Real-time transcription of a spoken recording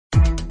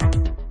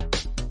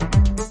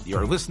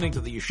You're listening to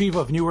the Yeshiva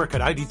of Newark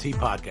at IDT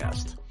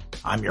podcast.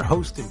 I'm your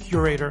host and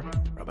curator,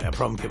 Rabbi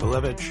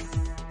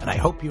Kivelevitz, and I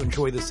hope you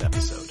enjoy this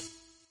episode.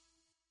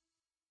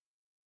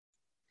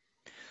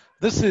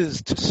 This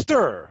is To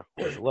Stir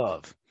with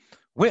Love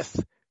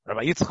with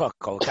Rabbi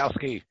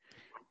Kolakowski,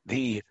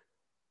 the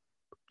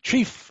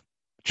chief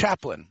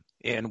chaplain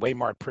in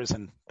Waymart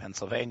Prison,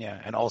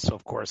 Pennsylvania, and also,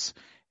 of course,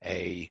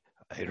 a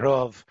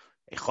Rav,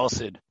 a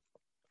Chassid.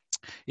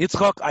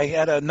 Yitzchak, I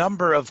had a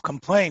number of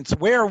complaints.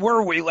 Where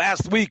were we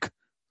last week?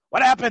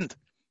 What happened?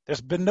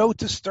 There's been no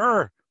To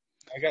Stir.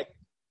 I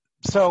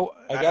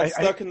got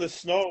stuck in the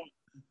snow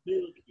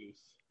in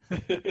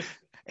Syracuse.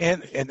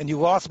 and you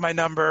lost my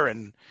number,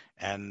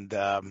 and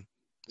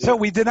so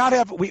we did not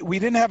have we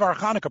didn't have our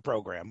Hanukkah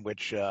program,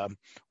 which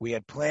we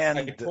had planned.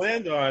 I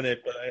planned on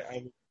it, but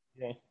I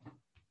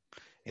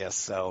yes.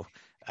 So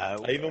I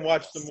even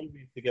watched the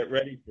movie to get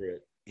ready for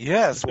it.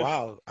 Yes,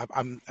 wow.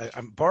 I'm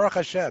Baruch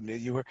Hashem.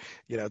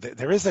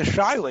 There is a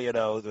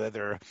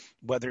shaila,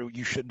 whether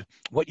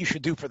what you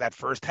should do for that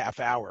first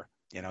half hour,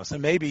 So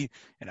maybe,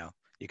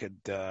 you could,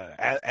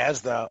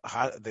 as the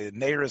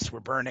neiros were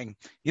burning,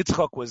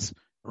 Yitzchak was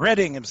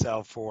readying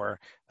himself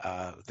for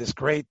this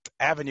great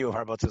avenue of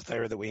Harbatz's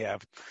Torah that we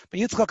have. But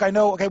Yitzchak, I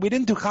know, okay, we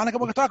didn't do Hanukkah. We're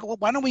going to talk. Well,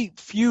 why don't we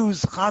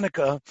fuse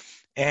Hanukkah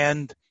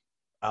and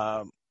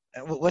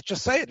let's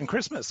just say it in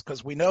Christmas,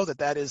 because we know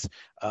that is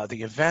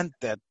the event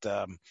that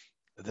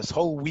this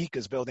whole week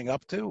is building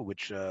up to,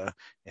 which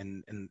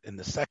in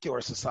the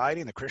secular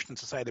society, in the Christian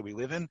society that we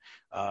live in,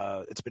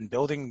 it's been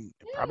building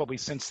probably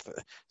since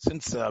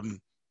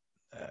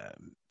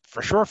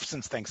for sure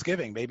since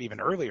Thanksgiving, maybe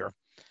even earlier.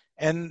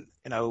 And,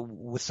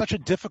 with such a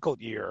difficult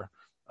year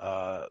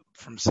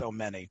from so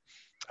many,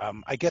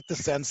 I get the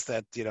sense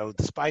that,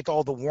 despite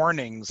all the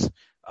warnings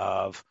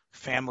of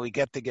family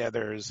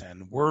get-togethers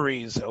and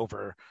worries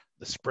over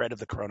the spread of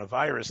the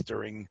coronavirus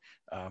during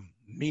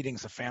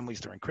meetings of families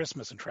during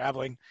Christmas and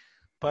traveling.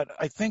 But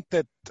I think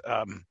that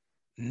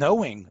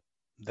knowing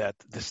that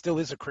this still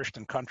is a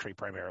Christian country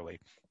primarily,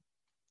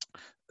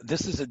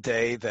 this is a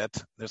day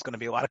that there's going to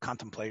be a lot of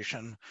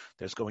contemplation.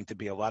 There's going to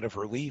be a lot of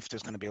relief.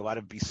 There's going to be a lot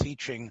of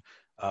beseeching,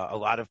 a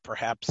lot of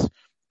perhaps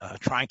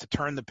trying to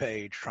turn the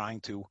page,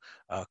 trying to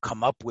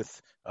come up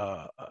with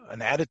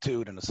an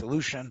attitude and a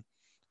solution.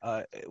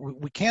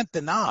 We can't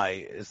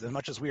deny, as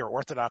much as we are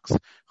Orthodox,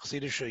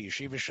 Chassidische,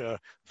 Yeshivische,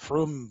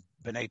 Frum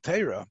B'nai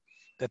Torah,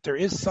 that there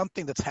is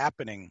something that's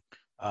happening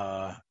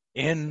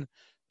in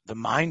the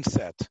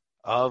mindset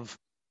of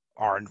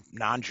our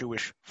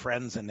non-Jewish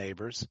friends and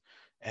neighbors.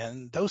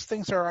 And those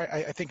things are,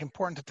 I think,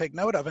 important to take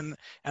note of. And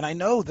I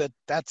know that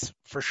that's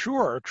for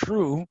sure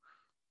true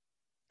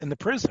in the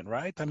prison,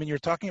 right? I mean, you're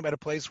talking about a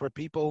place where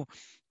people,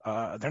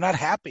 they're not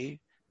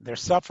happy. They're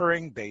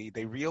suffering.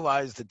 They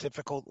realize the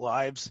difficult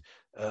lives,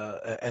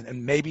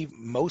 and maybe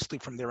mostly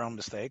from their own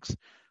mistakes.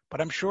 But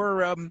I'm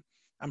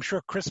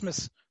sure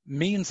Christmas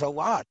means a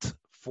lot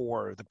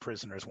for the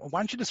prisoners. Why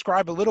don't you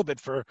describe a little bit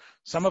for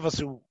some of us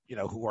who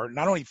are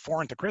not only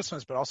foreign to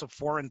Christmas but also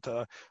foreign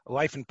to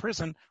life in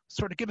prison?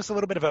 Sort of give us a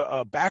little bit of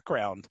a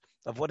background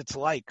of what it's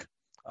like,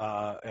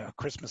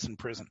 Christmas in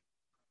prison.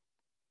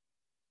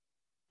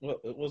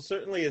 Well,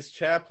 certainly as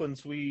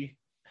chaplains, we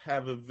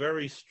have a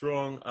very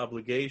strong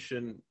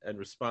obligation and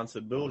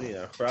responsibility.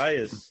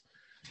 Achrayus,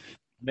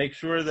 make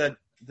sure that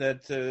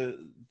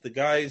the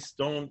guys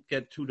don't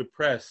get too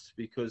depressed,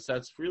 because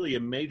that's really a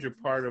major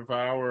part of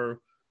our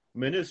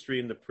ministry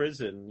in the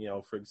prison.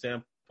 For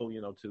example,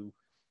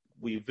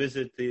 we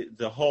visit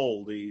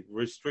the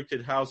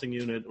restricted housing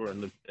unit, or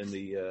in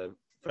the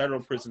federal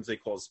prisons they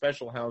call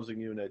special housing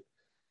unit,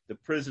 the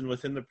prison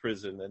within the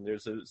prison, and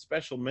there's a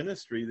special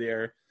ministry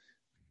there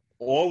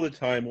all the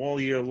time, all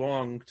year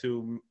long,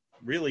 to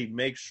really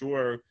make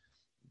sure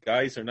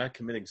guys are not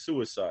committing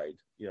suicide.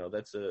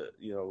 That's that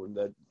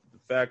the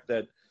fact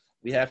that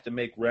we have to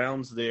make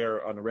rounds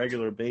there on a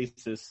regular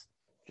basis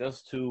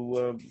just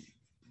to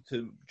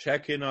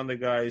check in on the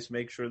guys,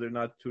 make sure they're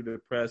not too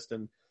depressed,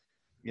 and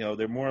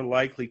they're more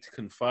likely to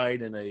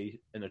confide in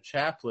a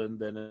chaplain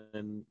than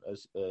in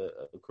a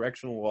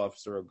correctional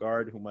officer, a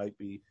guard who might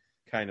be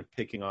kind of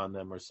picking on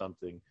them or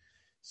something.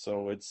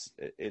 So it's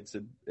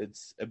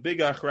a big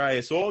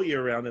achrayus all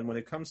year round, and when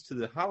it comes to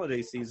the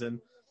holiday season,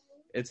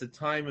 it's a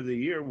time of the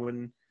year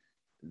when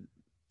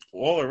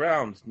all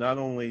around, not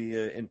only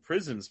in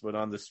prisons but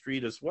on the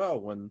street as well,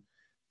 when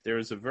there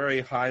is a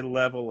very high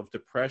level of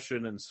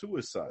depression and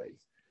suicide.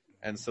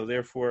 And so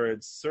therefore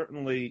it's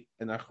certainly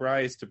an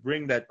achrayus to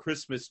bring that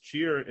Christmas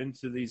cheer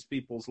into these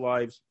people's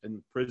lives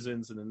in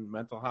prisons and in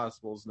mental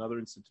hospitals and other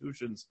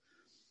institutions,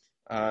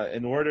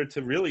 in order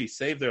to really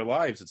save their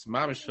lives. It's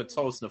mamish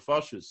fatzolos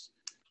nefashos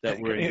that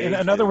we're engaged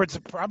in other words,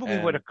 it probably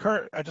would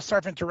occur. I just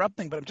sorry for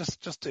interrupting, but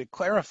just to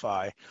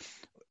clarify,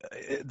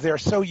 they're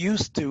so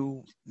used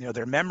to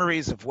their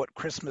memories of what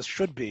Christmas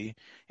should be,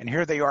 and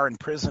here they are in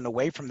prison,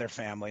 away from their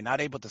family,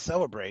 not able to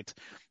celebrate.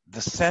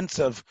 The sense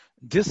of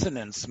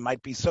dissonance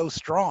might be so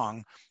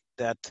strong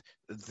that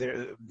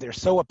they're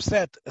so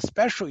upset,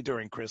 especially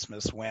during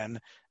Christmas, when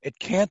it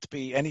can't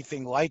be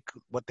anything like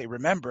what they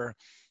remember.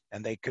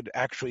 and they could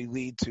actually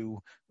lead to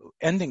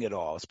ending it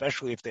all,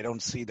 especially if they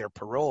don't see their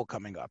parole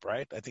coming up,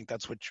 right? I think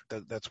that's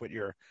what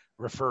you're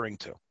referring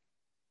to.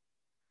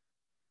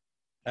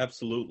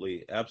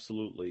 Absolutely.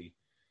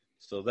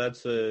 So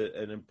that's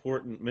an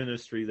important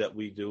ministry that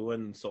we do,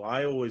 and so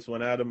I always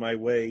went out of my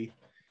way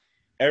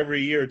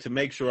every year to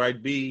make sure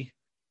I'd be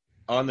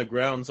on the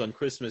grounds on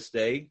Christmas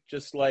Day,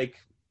 just like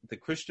the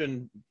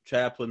Christian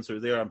chaplains are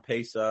there on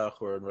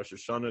Pesach or on Rosh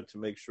Hashanah to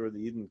make sure the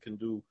Yidden can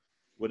do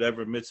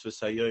whatever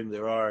mitzvahs hayom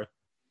there are,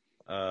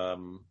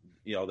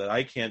 that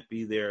I can't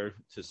be there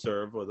to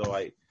serve, although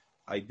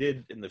I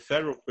did in the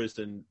federal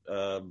prison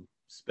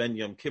spend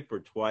Yom Kippur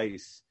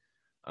twice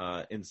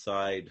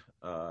inside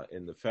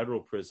in the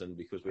federal prison,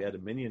 because we had a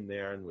minyan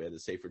there and we had a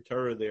Sefer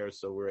Torah there,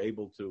 so we're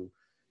able to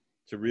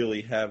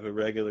really have a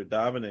regular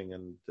davening.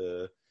 And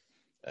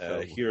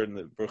here in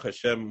the Baruch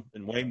Hashem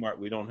in Waymart,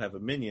 we don't have a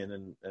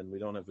minyan and we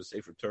don't have a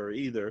Sefer Torah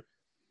either.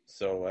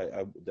 So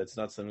I that's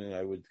not something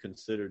I would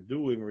consider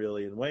doing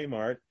really in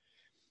Waymart,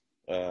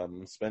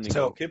 spending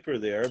Yom Kippur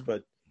there,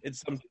 but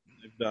it's something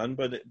I've done.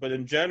 But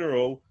in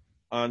general,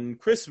 on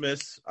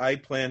Christmas, I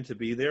plan to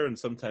be there, and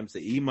sometimes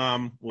the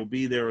imam will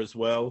be there as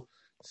well.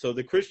 So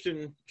the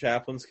Christian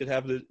chaplains could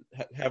have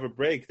a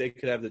break. They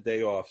could have the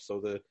day off.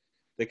 So the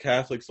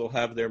Catholics will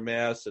have their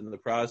Mass, and the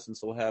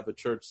Protestants will have a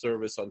church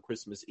service on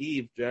Christmas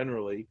Eve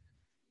generally.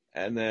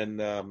 And then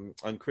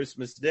on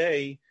Christmas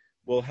Day,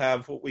 we'll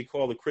have what we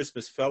call the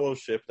Christmas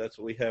Fellowship. That's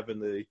what we have in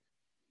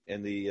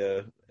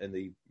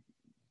the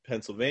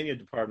Pennsylvania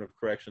Department of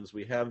Corrections.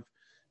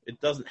 It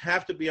doesn't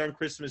have to be on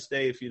Christmas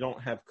Day if you don't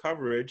have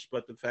coverage,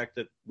 but the fact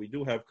that we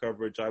do have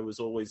coverage, I was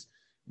always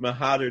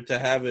mahader to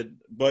have it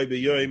boy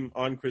b'yoyim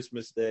on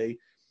Christmas Day,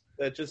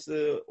 that just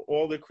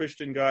all the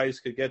Christian guys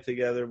could get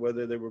together,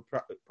 whether they were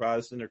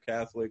Protestant or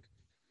Catholic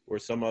or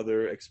some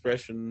other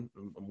expression,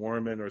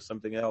 Mormon or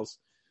something else,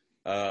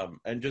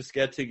 and just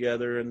get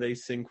together and they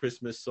sing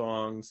Christmas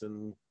songs,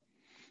 and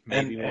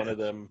maybe one of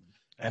them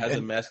has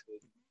a message.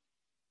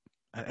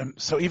 And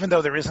so even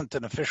though there isn't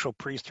an official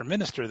priest or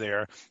minister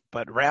there,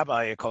 but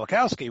Rabbi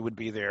Kolakowski would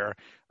be there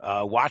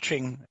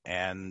watching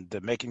and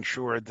making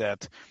sure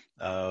that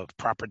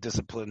proper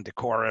discipline,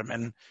 decorum,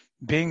 and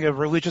being a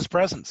religious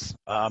presence,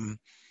 and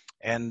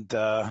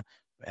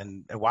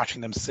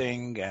watching them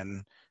sing,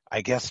 and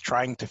I guess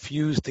trying to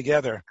fuse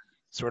together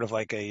sort of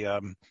like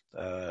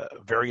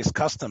various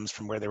customs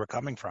from where they were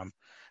coming from.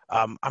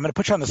 I'm going to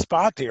put you on the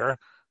spot here.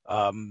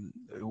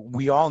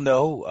 We all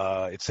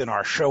know, it's in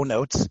our show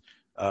notes,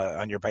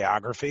 on your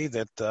biography,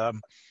 that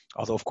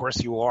although of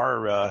course you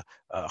are a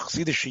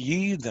Chassidish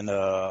Yid and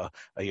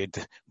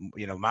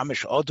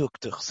mamish oduk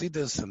to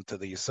Chassidus and to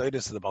the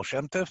Yesodis of the Baal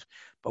Shem Tov,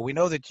 but we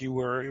know that you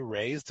were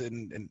raised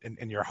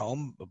in your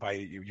home by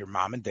your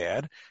mom and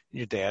dad.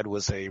 Your dad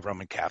was a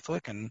Roman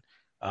Catholic, and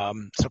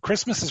so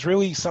Christmas is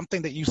really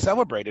something that you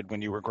celebrated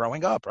when you were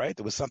growing up, right?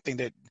 It was something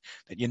that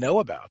you know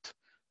about,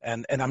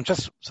 and I'm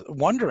just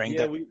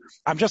wondering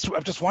I'm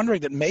just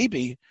wondering that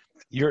maybe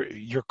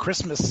your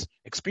Christmas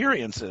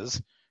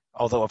experiences,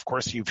 although of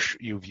course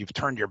you've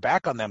turned your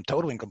back on them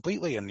totally and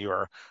completely, and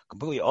you're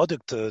completely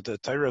oduk to the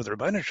Torah of the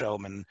Rebbeinu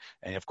Shalom,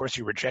 and of course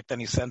you reject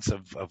any sense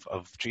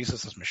of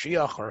Jesus as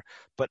Mashiach,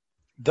 but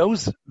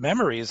those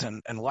memories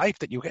and life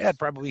that you had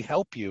probably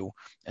help you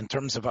in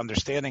terms of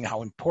understanding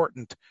how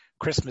important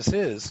Christmas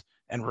is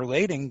and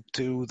relating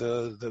to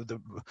the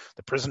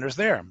prisoners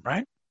there,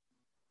 right?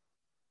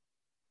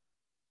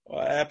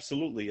 Well,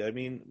 absolutely. I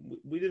mean,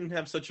 we didn't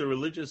have such a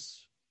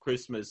religious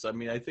Christmas. I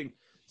mean, I think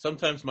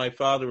sometimes my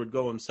father would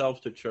go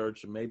himself to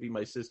church, and maybe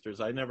my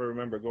sisters. I never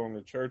remember going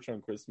to church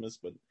on Christmas,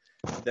 but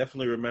I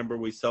definitely remember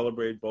we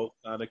celebrated both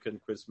Hanukkah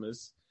and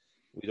Christmas.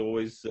 We'd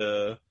always,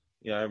 I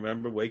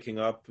remember waking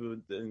up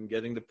and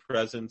getting the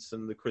presents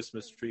and the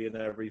Christmas tree and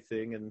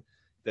everything, and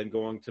then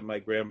going to my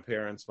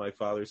grandparents, my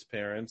father's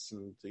parents,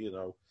 and,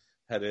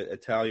 had an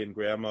Italian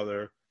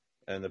grandmother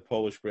and a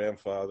Polish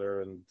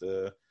grandfather, and,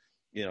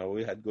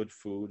 we had good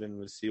food, and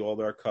we see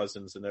all our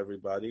cousins and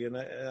everybody, and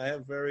I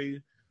have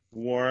very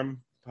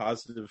warm,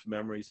 positive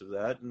memories of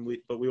that. And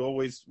we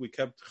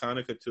kept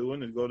Hanukkah too,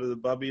 and go to the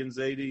Bubby and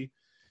Zadie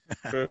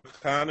for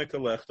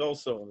Hanukkah left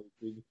also.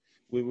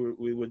 We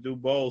would do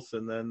both,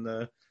 and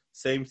then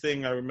same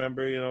thing. I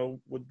remember,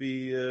 would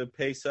be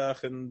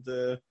Pesach and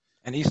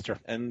Easter,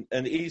 and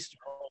Easter.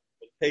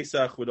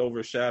 Pesach would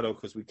overshadow,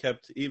 because we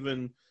kept,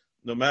 even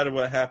no matter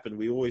what happened,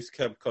 we always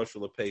kept kosher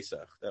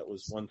Pesach. That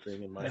was one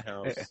thing in my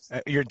house.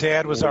 Your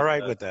dad was all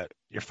right with that.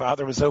 Your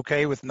father was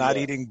okay with not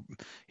eating.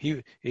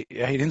 He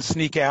didn't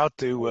sneak out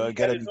to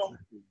get it.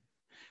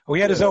 Oh,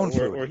 he had his own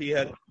food. Or he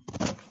had.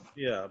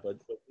 Yeah, but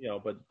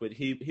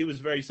he was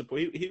very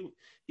supportive.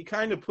 He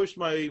kind of pushed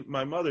my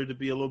mother to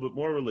be a little bit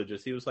more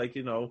religious. He was like,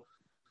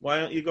 why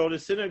don't you go to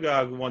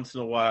synagogue once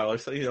in a while? Or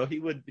so, he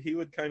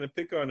would kind of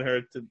pick on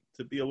her to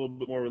be a little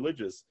bit more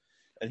religious.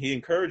 And he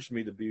encouraged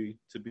me to be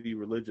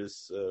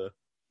religious.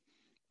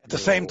 At the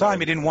same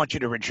time, he didn't want you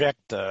to reject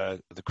the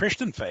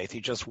Christian faith.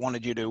 He just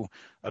wanted you to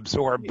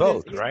absorb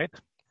both, right?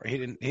 Or he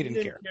didn't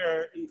care.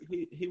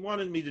 He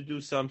wanted me to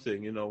do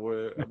something,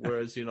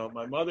 whereas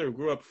my mother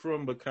grew up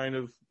frum, but kind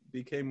of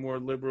became more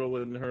liberal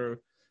in her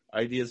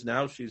ideas.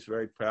 Now she's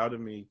very proud of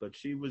me, but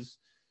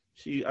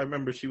I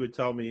remember she would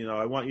tell me,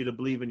 I want you to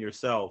believe in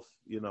yourself,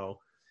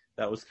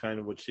 that was kind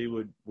of what she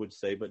would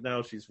say, but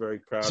now she's very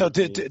proud of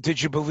me. So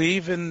did you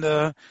believe in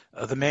the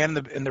man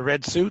in the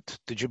red suit?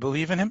 Did you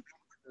believe in him?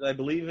 I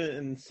believe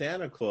in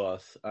Santa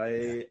Claus.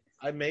 I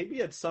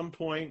maybe at some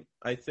point,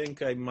 I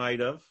think I might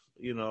have,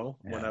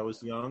 when I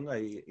was young.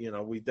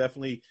 We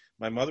definitely,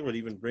 my mother would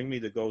even bring me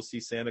to go see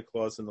Santa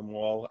Claus in the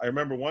mall. I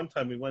remember one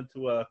time we went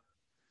to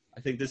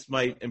I think this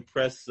might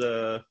impress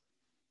Rabbi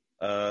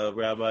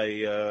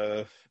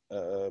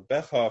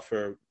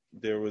Bechhofer.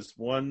 There was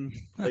one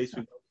place we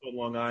went to in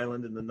Long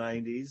Island in the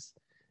 90s.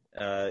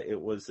 It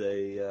was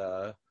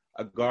a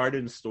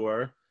garden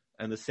store,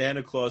 and the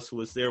Santa Claus who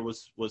was there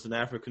was an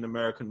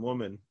African-American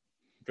woman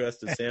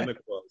dressed as Santa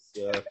Claus,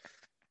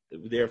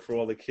 there for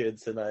all the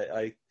kids. And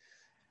I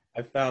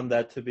found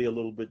that to be a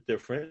little bit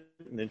different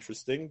and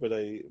interesting, but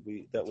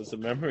that was a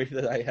memory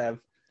that I have.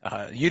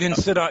 You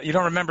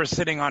don't remember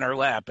sitting on her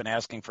lap and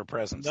asking for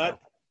presents?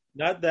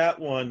 Not that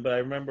one, but I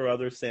remember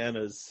other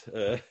Santas.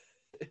 I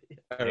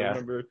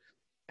remember,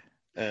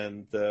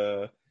 and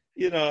when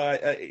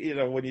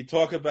you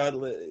talk about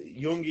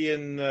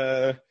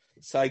Jungian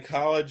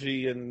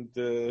psychology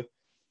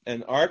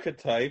and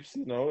archetypes,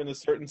 in a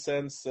certain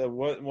sense,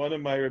 one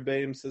of my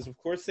rebbeim says, of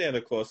course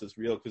Santa Claus is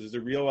real because it's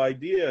a real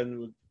idea,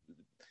 and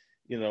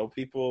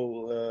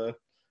people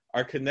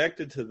are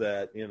connected to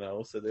that,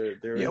 So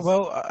there is.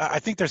 Well, I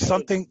think there's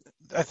something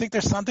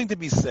to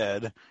be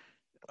said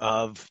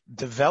of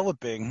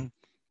developing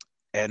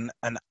an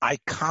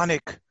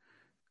iconic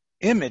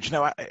image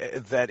now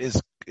that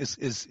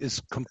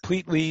is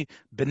completely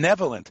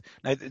benevolent.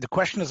 Now, the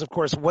question is, of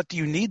course, what do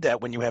you need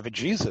that when you have a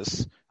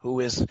Jesus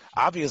who is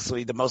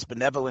obviously the most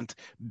benevolent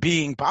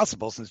being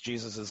possible, since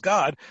Jesus is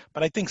God?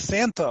 But I think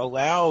Santa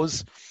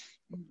allows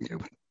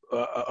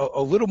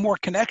a little more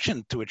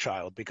connection to a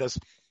child, because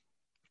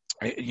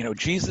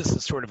Jesus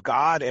is sort of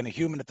God and a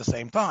human at the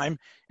same time.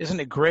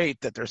 Isn't it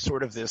great that there's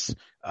sort of this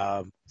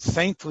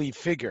saintly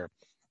figure,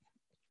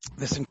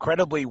 this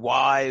incredibly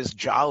wise,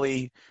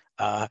 jolly,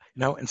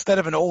 instead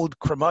of an old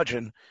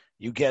curmudgeon,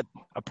 you get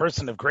a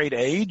person of great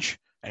age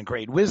and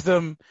great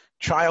wisdom,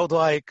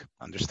 childlike,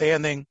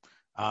 understanding.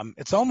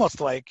 It's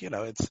almost like,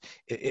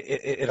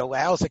 it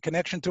allows a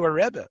connection to a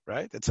Rebbe,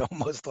 right? It's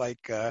almost like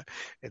He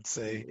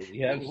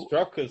has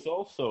Struckers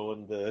also,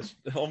 and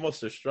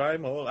almost a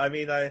Shtreimel. I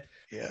mean, I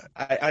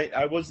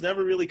was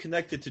never really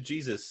connected to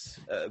Jesus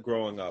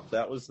growing up.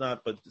 That was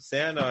not, but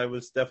Santa I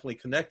was definitely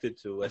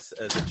connected to as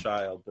a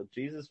child, but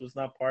Jesus was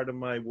not part of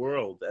my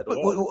world at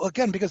all. Well,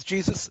 again, because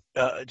Jesus,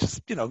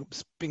 just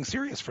being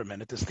serious for a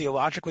minute, is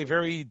theologically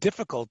very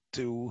difficult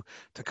to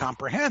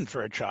comprehend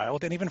for a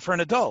child and even for an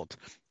adult.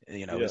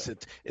 Is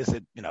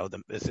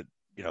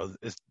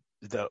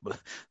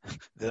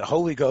the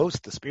Holy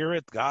Ghost, the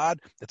Spirit, God?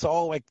 It's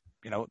all like,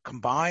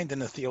 combined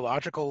in a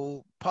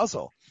theological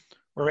puzzle.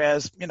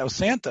 Whereas,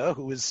 Santa,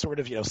 who is sort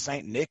of,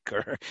 Saint Nick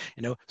or,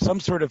 some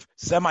sort of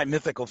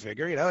semi-mythical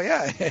figure,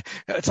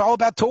 it's all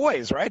about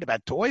toys, right?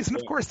 About toys. And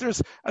of course,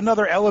 there's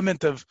another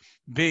element of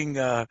being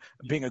a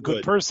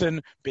good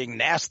person, being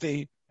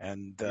nasty,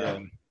 and,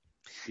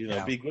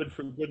 be good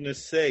for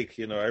goodness sake.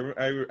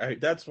 I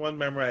that's one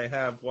memory I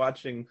have,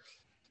 watching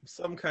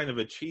some kind of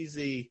a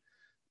cheesy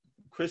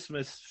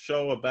Christmas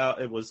show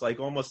about, it was like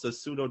almost a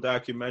pseudo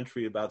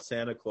documentary about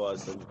Santa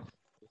Claus, and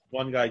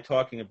one guy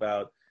talking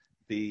about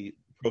the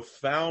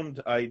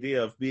profound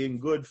idea of being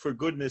good for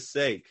goodness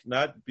sake,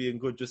 not being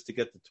good just to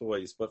get the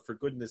toys, but for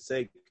goodness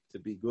sake to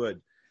be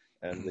good,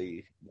 and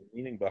the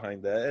meaning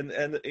behind that.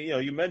 And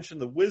you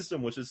mentioned the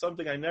wisdom, which is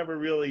something I never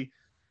really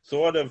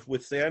thought of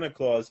with Santa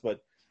Claus,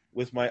 but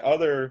with my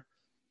other,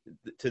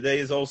 today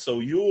is also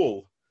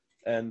Yule,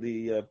 and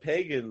the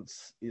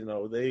pagans,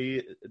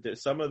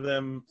 some of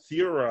them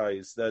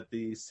theorize that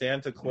the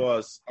Santa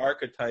Claus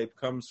archetype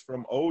comes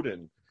from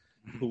Odin,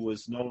 who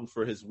was known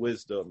for his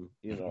wisdom,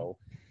 and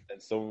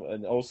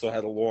also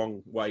had a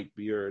long white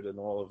beard and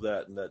all of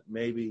that, and that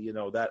maybe,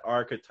 that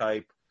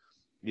archetype,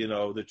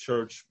 the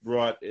church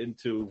brought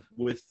into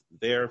with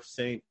their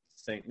Saint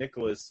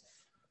Nicholas,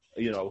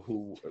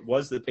 who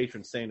was the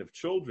patron saint of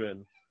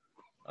children.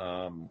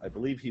 I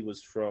believe he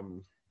was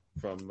from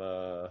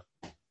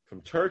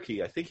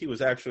Turkey. I think he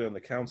was actually on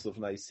the Council of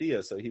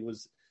Nicaea, so he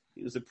was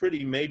a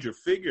pretty major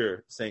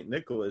figure, Saint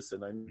Nicholas,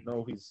 and I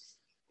know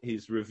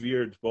he's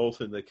revered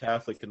both in the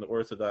Catholic and the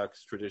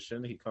Orthodox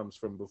tradition. He comes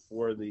from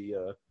before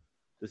the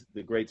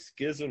Great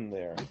Schism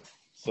there.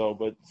 So,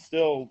 but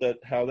still,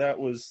 how that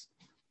was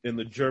in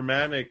the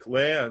Germanic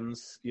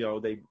lands,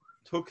 they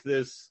took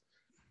this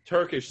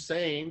Turkish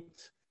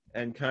saint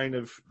and kind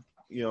of,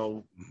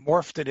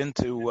 morphed it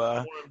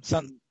into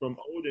something from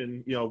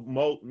Odin,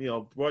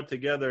 brought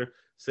together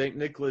Saint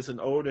Nicholas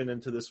and Odin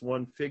into this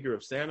one figure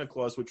of Santa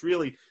Claus, which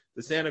really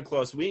the Santa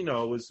Claus we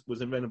know was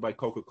invented by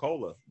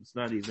Coca-Cola. It's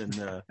not even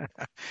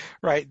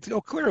right.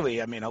 Oh,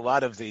 clearly, I mean, a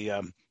lot of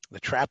the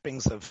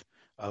trappings of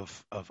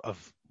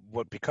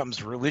what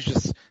becomes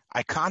religious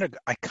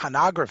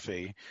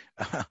iconography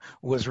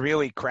was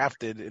really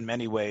crafted in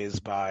many ways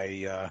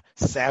by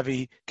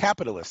savvy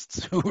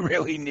capitalists who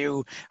really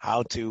knew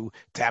how to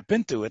tap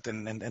into it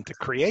and to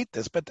create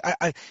this. But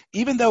I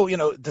even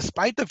though,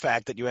 despite the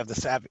fact that you have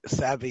the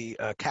savvy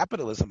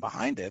capitalism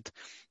behind it,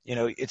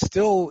 it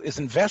still is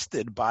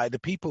invested by the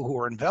people who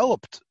are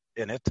enveloped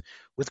in it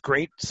with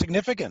great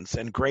significance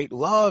and great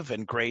love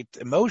and great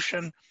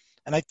emotion.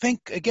 And I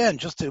think, again,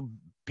 just to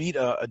beat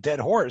a dead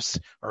horse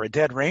or a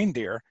dead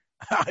reindeer,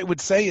 I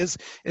would say is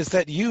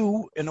that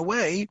you, in a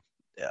way,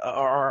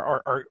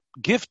 are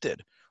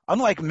gifted.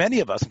 Unlike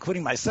many of us,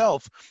 including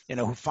myself,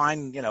 who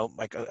find,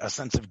 like a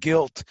sense of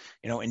guilt,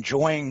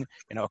 enjoying,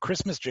 a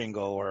Christmas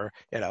jingle or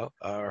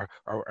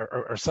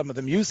some of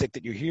the music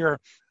that you hear,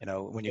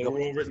 when you go.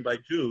 They're all written by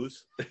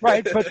Jews.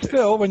 Right. But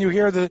still, when you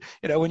hear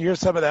when you hear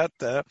some of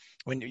that,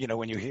 when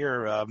you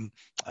hear,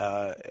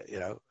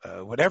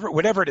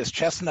 whatever it is,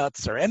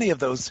 chestnuts or any of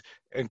those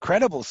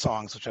incredible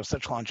songs which have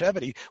such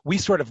longevity, we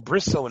sort of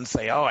bristle and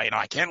say, oh,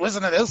 I can't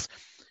listen to this.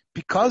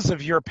 Because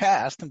of your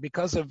past and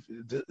because of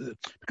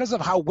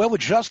how well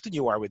adjusted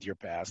you are with your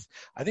past,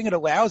 I think it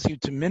allows you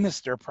to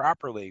minister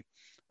properly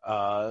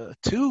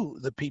to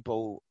the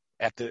people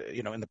at the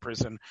in the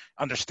prison,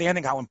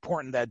 understanding how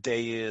important that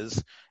day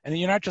is, and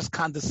you're not just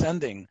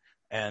condescending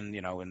and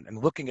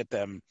looking at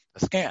them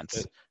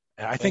askance.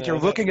 And I think you're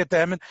looking at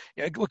them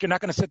and look, you're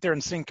not going to sit there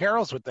and sing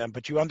carols with them,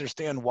 but you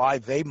understand why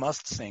they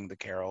must sing the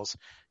carols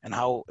and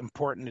how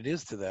important it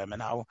is to them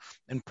and how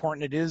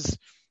important it is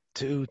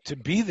to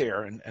be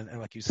there and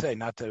like you say,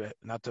 not to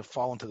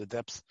fall into the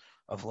depths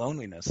of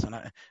loneliness. And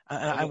I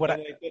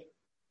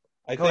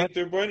think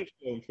they're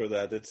brainstorming for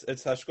that. It's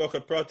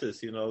hashgacha pratis.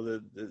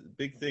 The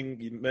big thing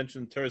you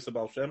mentioned, Teres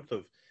Baal Shem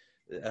Tov.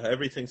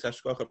 Everything's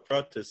hashgacha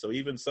pratis. So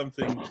even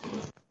something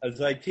as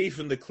Zaitif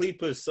and the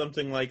Klippas,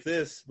 something like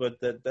this, but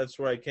that's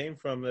where I came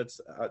from.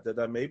 That's that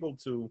I'm able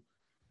to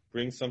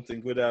bring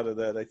something good out of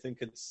that. I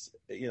think it's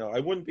I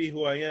wouldn't be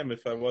who I am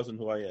if I wasn't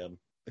who I am.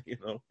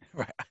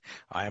 Right.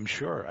 I am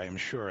sure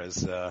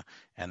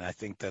and I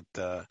think that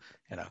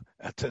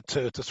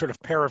to sort of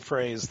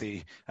paraphrase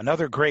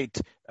another great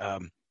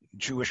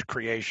Jewish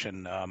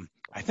creation,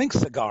 I think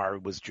Cigar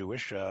was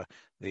Jewish,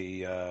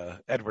 the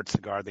Edward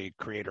Cigar, the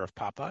creator of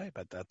Popeye,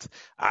 but that's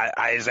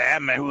I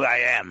am who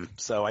I am.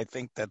 So I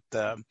think that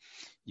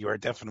you are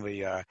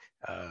definitely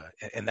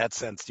in that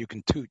sense you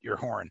can toot your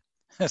horn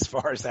as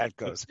far as that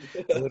goes.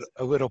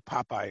 a little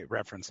Popeye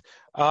reference.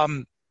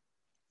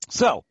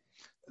 So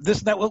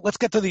let's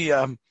get to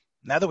the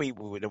now that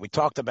we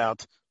talked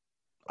about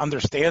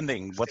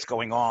understanding what's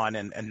going on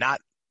and not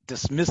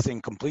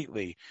dismissing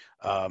completely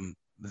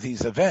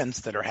these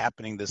events that are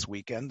happening this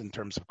weekend in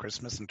terms of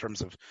Christmas, in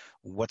terms of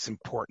what's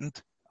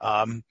important.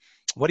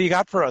 What do you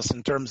got for us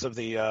in terms of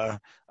your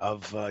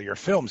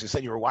films? You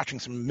said you were watching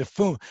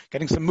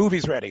getting some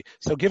movies ready.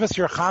 So give us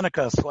your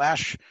Hanukkah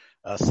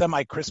 /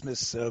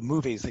 semi-Christmas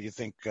movies that you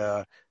think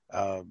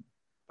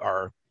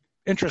are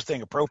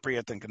interesting,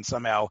 appropriate, and can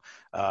somehow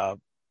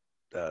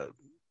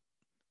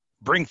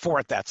bring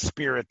forth that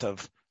spirit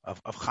of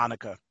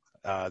Hanukkah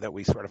that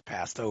we sort of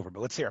passed over.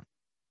 But let's hear.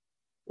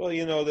 Well,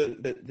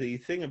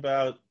 the thing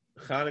about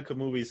Hanukkah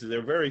movies is there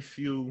are very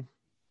few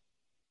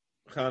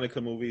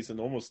Hanukkah movies, and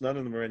almost none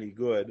of them are any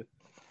good.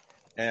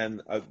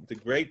 And the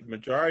great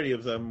majority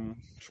of them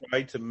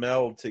try to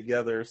meld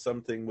together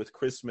something with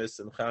Christmas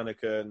and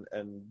Hanukkah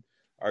and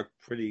are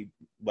pretty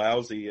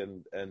lousy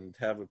and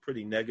have a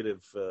pretty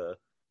negative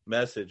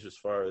message as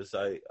far as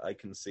I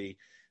can see.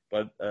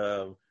 But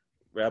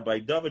Rabbi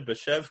David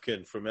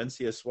Bashevkin from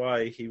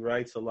NCSY, he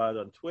writes a lot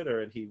on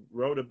Twitter, and he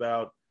wrote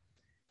about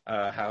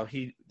how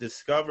he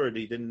discovered,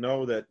 he didn't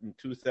know that in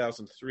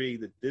 2003,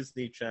 the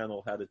Disney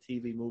Channel had a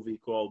TV movie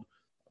called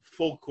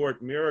Full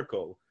Court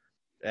Miracle,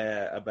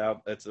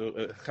 it's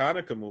a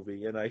Hanukkah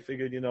movie. And I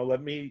figured,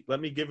 let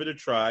me give it a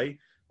try.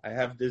 I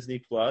have Disney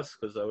Plus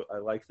because I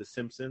like The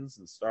Simpsons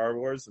and Star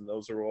Wars, and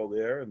those are all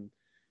there. And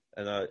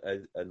I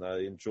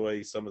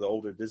enjoy some of the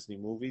older Disney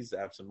movies,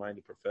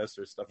 Absent-Minded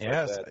Professor, stuff like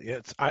that.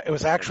 Yes, it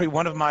was actually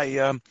one of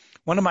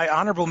my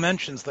honorable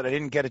mentions that I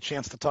didn't get a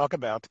chance to talk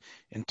about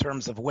in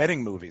terms of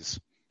wedding movies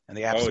and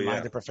the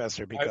Absent-Minded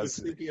Professor, because I was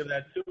thinking of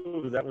that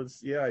too. That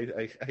was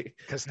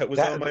that was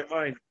on my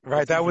mind.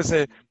 Right,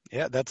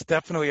 that's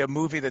definitely a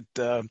movie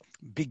that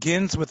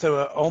begins with an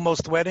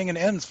almost wedding and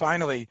ends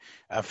finally.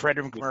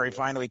 Frederick Murray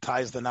finally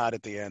ties the knot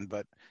at the end,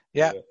 but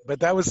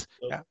but that was.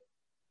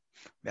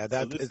 Yeah,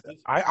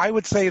 I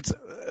would say it's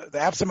the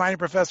Absent-Minded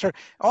Professor.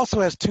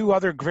 Also has two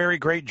other very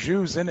great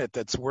Jews in it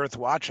that's worth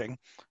watching.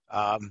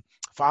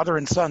 Father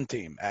and son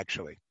team,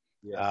 actually.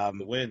 Yeah,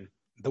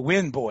 the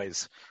Wynn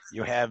boys.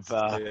 You have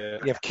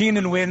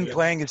Keenan Wynn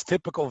playing his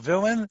typical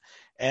villain,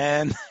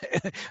 and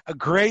a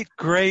great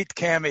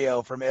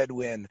cameo from Ed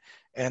Wynn.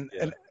 And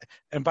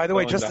by the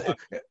way, just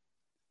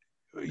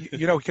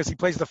because he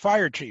plays the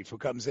fire chief who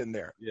comes in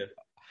there. Yeah.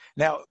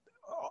 Now.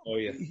 Oh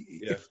yeah.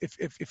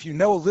 If you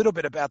know a little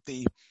bit about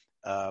the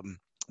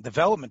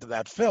development of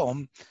that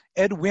film,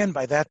 Ed Wynn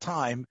by that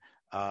time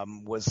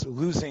was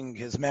losing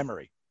his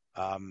memory.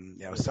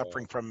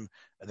 suffering from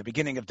the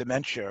beginning of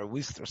dementia,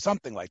 or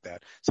something like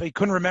that. So he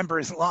couldn't remember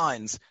his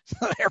lines.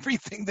 So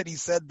everything that he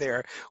said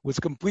there was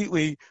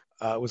completely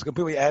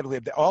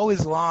ad-libbed. All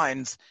his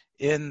lines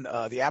in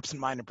The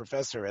Absent-Minded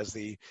Professor as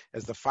the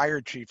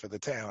fire chief of the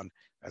town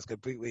as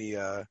completely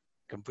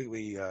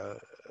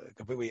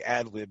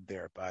ad-libbed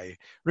there by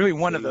really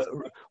one of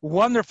the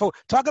wonderful,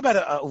 talk about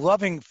a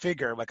loving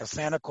figure, like a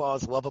Santa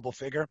Claus lovable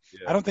figure.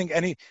 Yeah. I don't think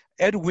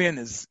Ed Wynn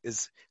is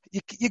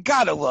you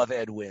gotta love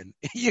Ed Wynn.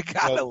 You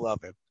gotta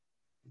love him.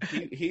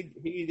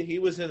 He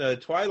was in a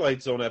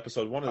Twilight Zone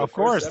episode, one of the of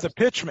course, the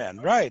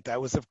pitchman, right? That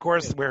was, of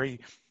course, where he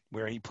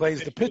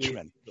plays the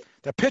pitchman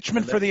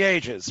for the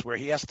ages, where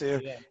he has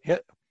to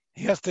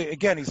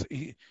again,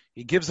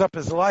 he gives up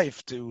his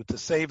life to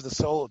save the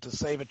soul, to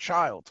save a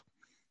child.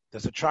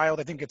 There's a child,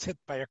 I think, gets hit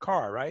by a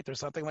car, right? Or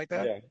something like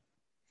that. Yeah,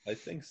 I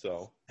think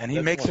so. And he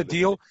makes a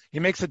deal. He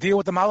makes a deal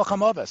with the Malach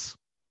HaMoves.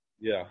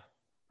 Yeah.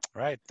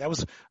 Right. That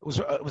was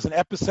an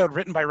episode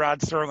written by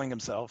Rod Serling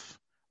himself,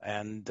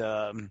 and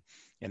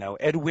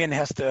Ed Wynn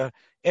has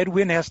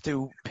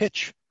to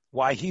pitch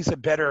why he's a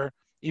better,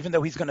 even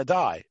though he's going to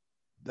die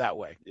that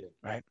way. Yeah.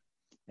 Right.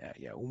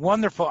 Yeah.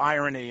 Wonderful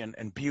irony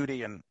and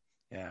beauty, and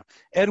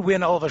Ed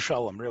Wynn, Olav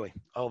Shalom, really,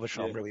 Olav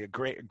Shalom, really a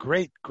great.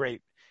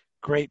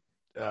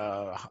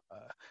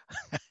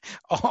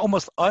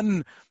 Almost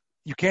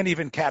you can't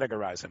even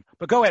categorize him.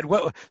 But go ahead.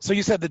 So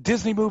you said the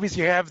Disney movies.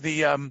 You have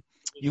the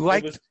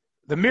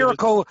the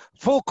Miracle,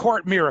 Full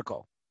Court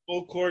Miracle.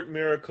 Full Court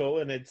Miracle,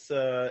 and it's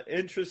an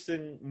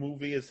interesting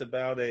movie. It's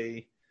about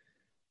an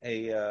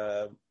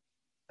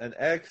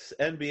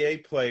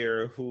ex-NBA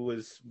player who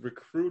was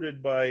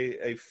recruited by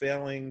a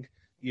failing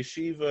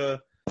yeshiva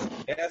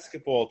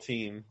basketball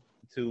team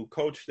to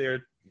coach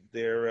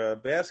their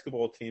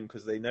basketball team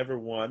because they never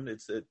won.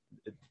 It's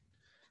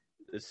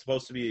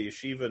supposed to be a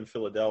yeshiva in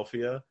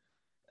Philadelphia,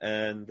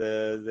 and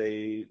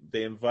they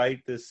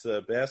invite this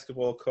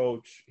basketball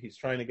coach. He's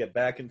trying to get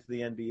back into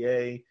the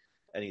NBA,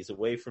 and he's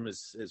away from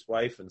his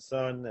wife and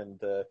son. And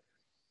the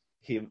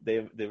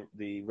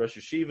Rosh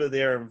Yeshiva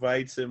there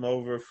invites him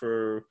over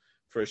for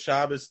a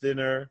Shabbos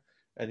dinner,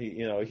 and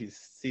he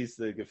sees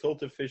the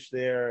gefilte fish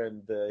there,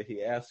 and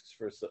he asks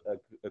for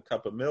a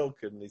cup of milk,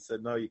 and he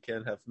said, "No, you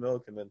can't have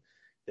milk." And then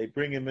they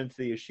bring him into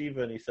the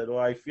yeshiva, and he said, "Well,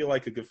 I feel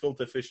like a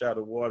gefilte fish out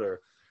of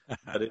water."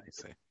 But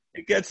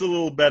it gets a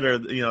little better.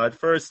 At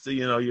first,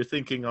 you're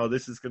thinking, "Oh,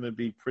 this is going to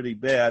be pretty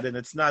bad," and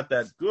it's not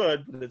that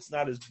good, but it's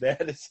not as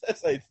bad as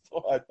I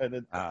thought,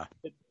 and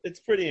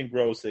it's pretty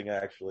engrossing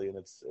actually, and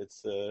it's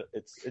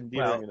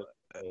endearing in a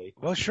way.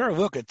 Well, sure.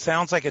 Look, it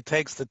sounds like it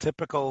takes the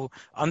typical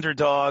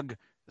underdog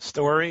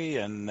story,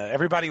 and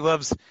everybody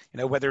loves,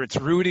 whether it's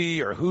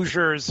Rudy or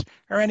Hoosiers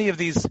or any of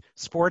these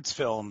sports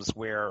films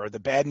or the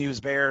Bad News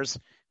Bears,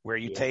 where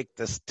you take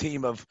this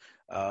team of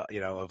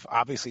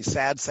obviously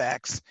sad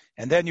sacks,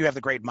 and then you have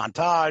the great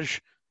montage,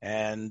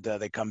 and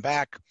they come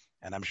back,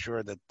 and I'm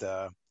sure that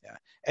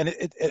and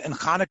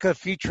Hanukkah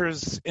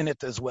features in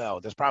it as well.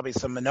 There's probably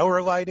some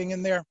menorah lighting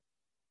in there.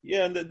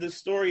 Yeah, and the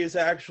story is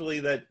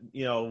actually that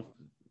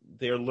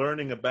they're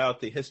learning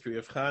about the history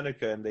of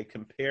Hanukkah, and they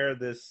compare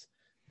this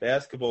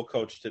basketball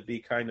coach to be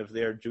kind of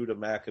their Judah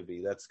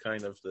Maccabee. That's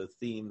kind of the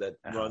theme that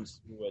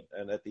runs through it,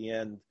 and at the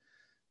end,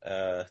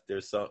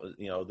 there's some,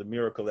 the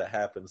miracle that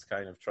happens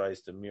kind of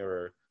tries to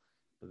mirror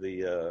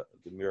the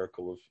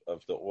miracle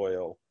of the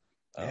oil.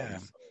 Right.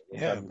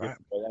 That's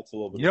a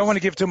little bit. You don't want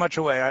to give too much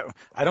away.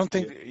 I don't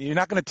think you're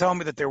not going to tell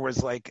me that there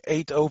was like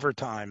 8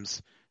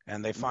 overtimes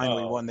and they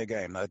finally won the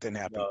game. That didn't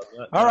happen.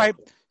 All right.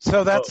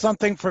 So that's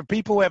something for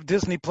people who have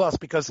Disney Plus,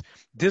 because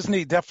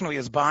Disney definitely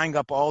is buying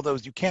up all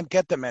those. You can't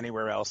get them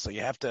anywhere else. So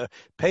you have to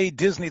pay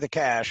Disney the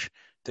cash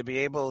to be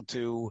able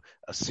to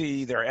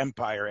see their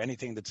empire,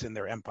 anything that's in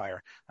their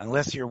empire,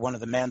 unless you're one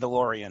of the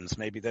Mandalorians.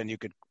 Maybe then you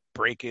could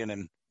break in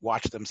and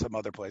watch them some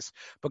other place.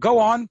 But go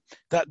on.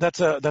 That's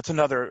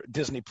another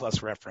Disney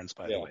Plus reference,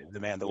 by the way, the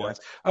Mandalorians.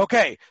 Yeah.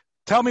 Okay.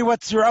 Tell me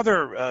what's your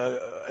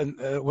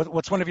other,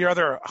 what's one of your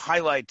other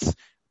highlights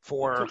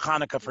for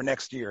Hanukkah for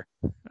next year?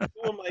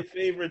 One of my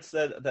favorites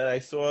that I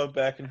saw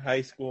back in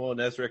high school in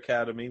Ezra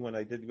Academy when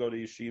I did go to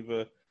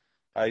Yeshiva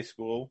High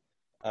School,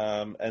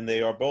 and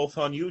they are both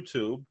on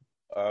YouTube,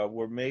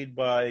 were made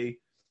by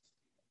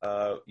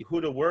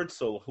Yehuda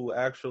Wurtzel, who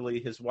actually,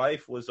 his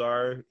wife was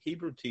our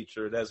Hebrew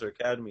teacher at Ezra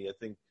Academy.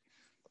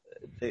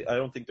 I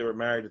don't think they were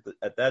married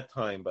at that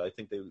time, but I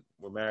think they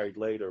were married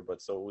later. But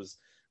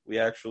we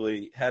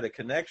actually had a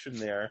connection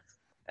there,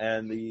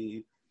 and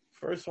the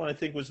first one I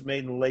think was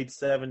made in the late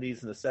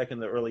 70s, and the second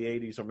the early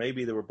 80s, or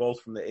maybe they were both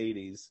from the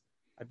 80s.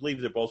 I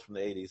believe they're both from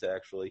the 80s,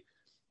 actually.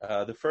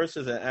 The first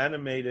is an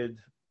animated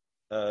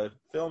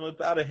film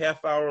about a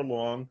half hour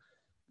long,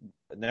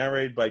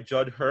 narrated by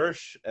Judd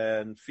Hirsch,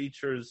 and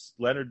features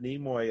Leonard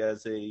Nimoy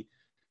as a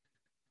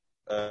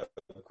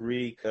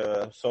Greek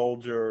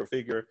soldier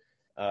figure.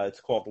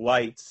 It's called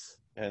Lights,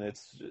 and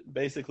it's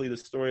basically the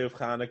story of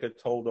Hanukkah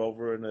told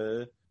over in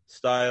a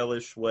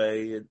stylish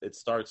way. It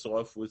starts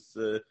off with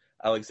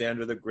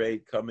Alexander the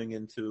Great coming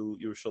into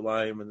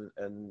Yerushalayim,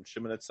 and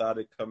Shimon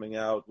HaTzadik coming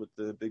out with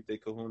the Big Day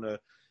Kahuna,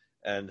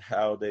 and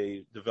how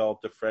they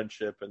developed a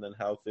friendship, and then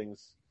how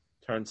things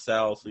turned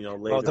south, later.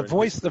 Well, the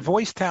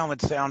voice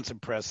talent sounds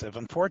impressive.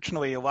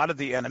 Unfortunately, a lot of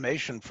the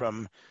animation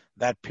from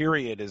that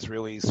period is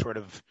really sort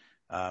of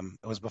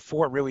it was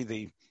before really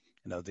the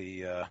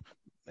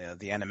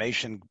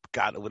animation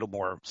got a little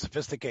more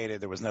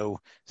sophisticated. There was no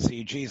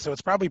CG, so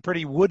it's probably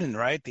pretty wooden,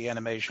 right? The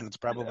animation, it's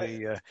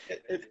probably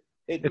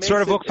it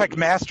sort of looks like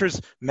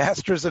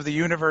Masters of the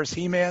Universe,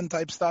 He-Man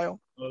type style.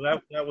 Well,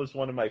 that was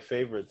one of my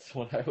favorites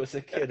when I was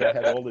a kid. I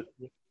had all the.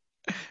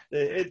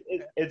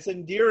 It's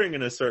endearing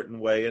in a certain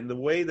way, and the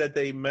way that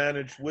they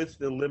managed with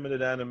the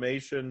limited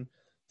animation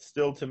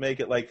still to make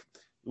it like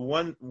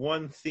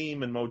one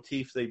theme and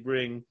motif they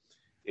bring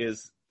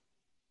is,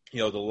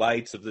 the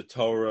lights of the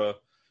Torah,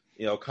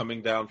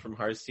 coming down from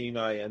Har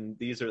Sinai, and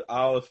these are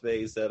Aleph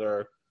Vays that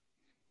are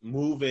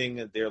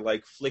moving. They're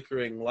like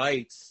flickering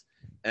lights,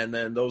 and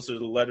then those are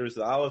the letters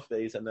of the Aleph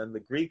Vays, and then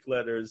the Greek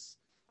letters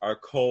are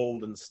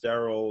cold and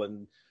sterile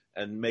and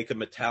make a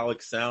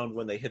metallic sound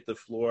when they hit the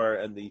floor,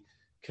 and the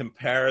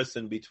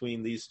comparison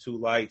between these two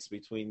lights,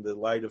 between the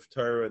light of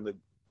Torah and the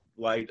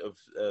light of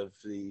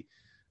the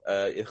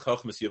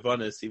Chochmas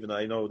Yavanis, even though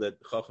I know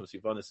that Chochmas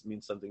Yavanis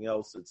means something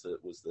else,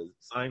 it was the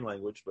sign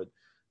language, but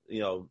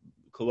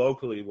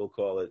colloquially we'll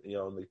call it,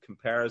 and the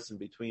comparison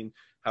between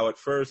how at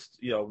first,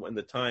 in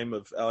the time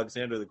of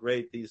Alexander the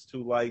Great, these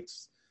two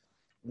lights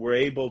were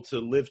able to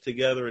live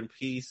together in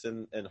peace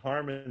and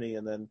harmony,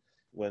 and then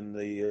when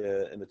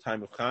in the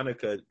time of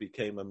Chanukah, it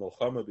became a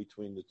milchama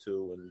between the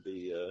two,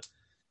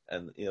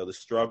 and the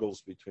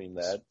struggles between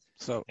that.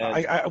 So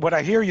what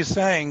I hear you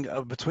saying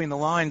between the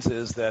lines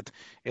is that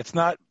it's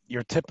not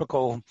your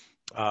typical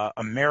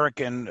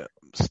American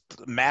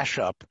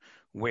mashup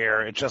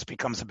where it just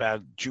becomes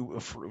about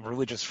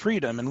religious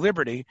freedom and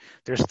liberty.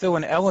 There's still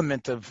an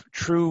element of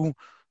true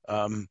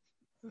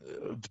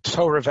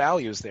Torah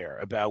values there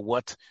about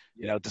what,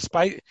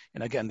 despite,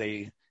 and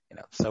again,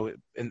 so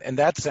in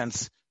that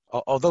sense,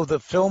 although the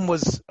film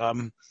was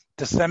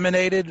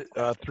disseminated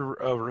through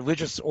a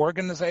religious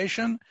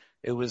organization,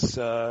 it was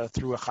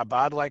through a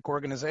Chabad-like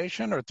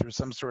organization or through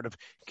some sort of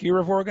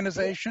Kiruv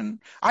organization.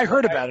 I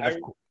heard about it.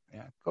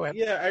 Yeah, go ahead.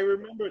 Yeah, I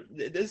remember.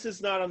 This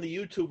is not on the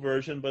YouTube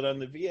version, but on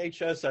the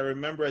VHS, I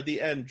remember at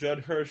the end, Judd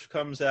Hirsch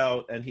comes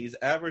out and he's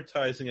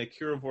advertising a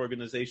Kiruv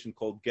organization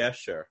called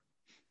Gesher.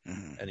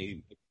 Mm-hmm. And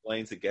he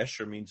explains that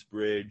Gesher means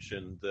bridge,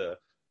 and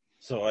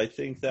so I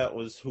think that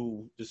was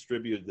who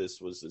distributed this,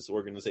 was this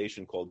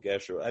organization called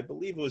Gesher. I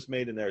believe it was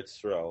made in Eretz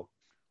Yisrael.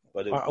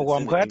 But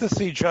I'm glad to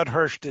see Judd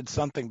Hirsch did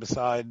something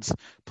besides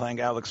playing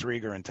Alex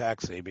Rieger in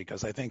Taxi,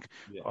 because I think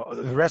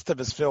the rest of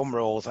his film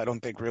roles I don't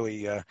think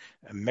really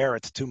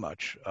merits too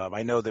much.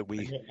 I know that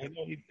I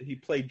know he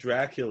played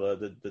Dracula,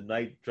 the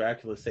night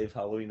Dracula Saved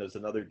Halloween. There's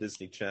another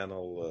Disney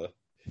Channel.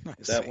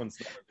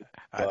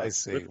 I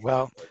see.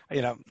 Well,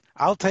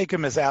 I'll take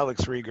him as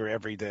Alex Rieger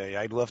every day.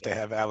 I'd love to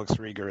have Alex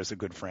Rieger as a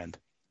good friend.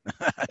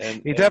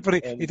 He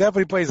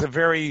definitely plays a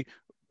very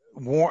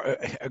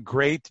a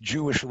great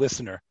Jewish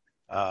listener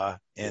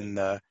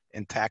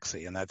in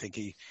Taxi, and I think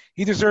he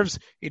deserves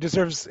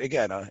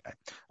again.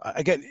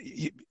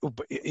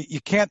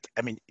 You can't.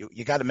 I mean,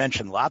 you got to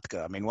mention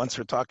Latka. I mean, once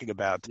we're talking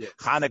about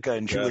Hanukkah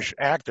and Jewish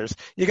actors,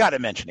 you got to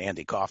mention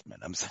Andy Kaufman.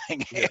 I'm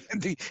saying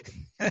Andy.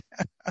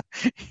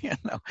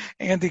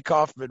 Andy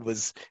Kaufman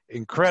was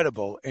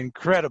incredible.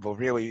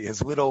 Really,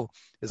 his little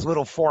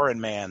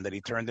foreign man that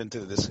he turned into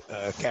this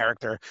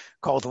character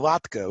called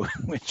Latko,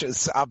 which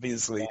is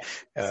obviously.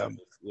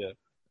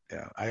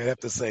 Yeah, I have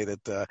to say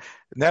that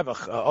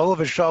Nebuch,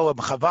 Oliver Sholem,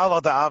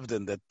 Chaval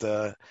Avdin,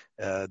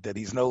 that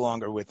he's no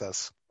longer with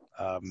us.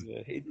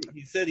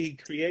 He said he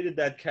created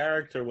that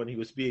character when he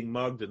was being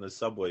mugged in the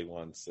subway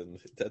once, and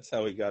that's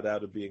how he got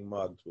out of being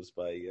mugged, was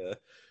by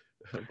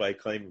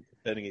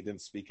pretending he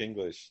didn't speak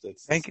English.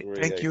 Thank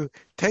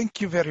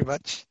you very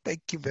much.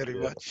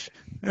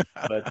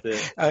 But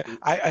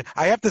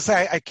I have to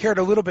say I cared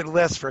a little bit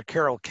less for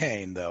Carol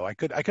Kane, though. I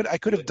could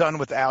have done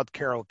without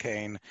Carol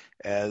Kane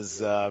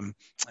as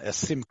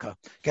Simcha.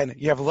 Again,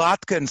 you have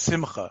Latka and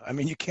Simcha. I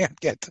mean, you can't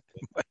get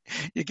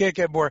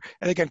more.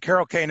 And again,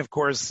 Carol Kane, of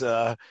course.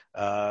 I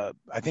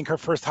think her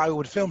first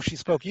Hollywood film, she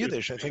spoke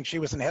Yiddish. I think she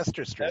was in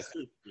Hester Street.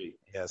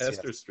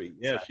 Hester Street.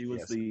 Yeah, she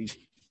was the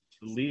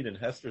lead in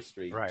Hester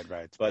Street. Right.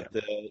 But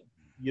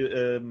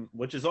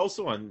which is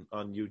also on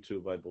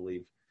YouTube, I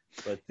believe.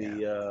 But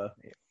the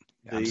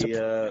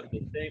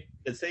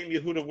same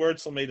Yehuda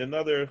Wurtzel made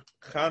another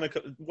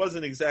Chanukah. It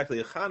wasn't exactly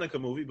a Chanukah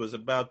movie, but it was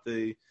about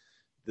the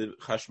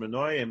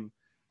Hashmonaim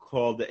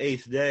called The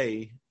Eighth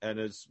Day, and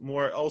it's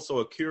more also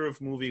a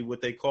Kiruv movie,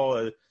 what they call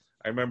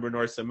I remember in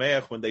Or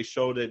Sameach when they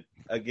showed it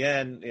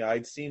again.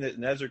 I'd seen it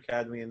in Ezra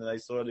Academy, and then I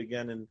saw it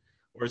again in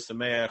Or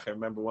Sameach. I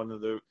remember one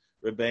of the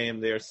Rebbeim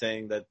there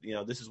saying that,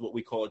 this is what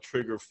we call a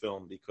trigger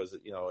film, because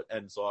it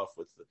ends off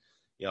with,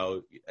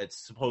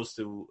 it's supposed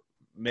to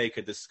make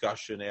a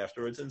discussion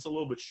afterwards. And it's a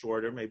little bit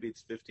shorter. Maybe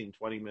it's 15,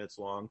 20 minutes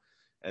long.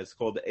 And it's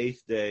called The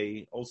Eighth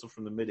Day, also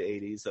from the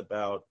mid-'80s,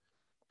 about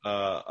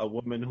a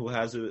woman who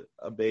has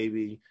a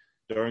baby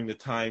during the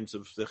times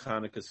of the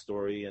Chanukah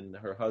story, and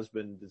her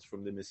husband is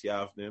from the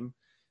Misyavnim,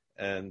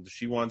 and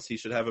she wants he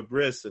should have a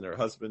bris, and her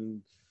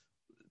husband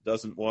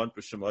doesn't want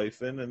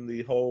b'shemoifen, and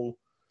the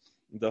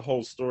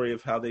whole story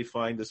of how they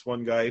find this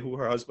one guy who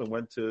her husband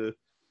went to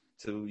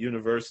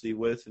university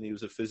with, and he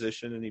was a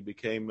physician, and he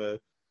became a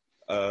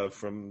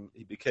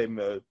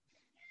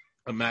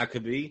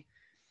Maccabee,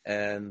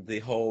 and the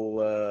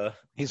whole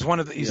he's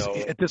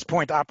at this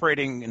point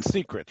operating in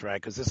secret,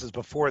 right? Because this is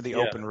before the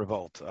open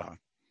revolt.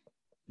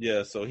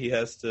 Yeah, so he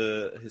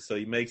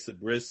makes a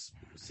bris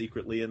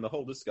secretly, and the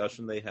whole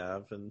discussion they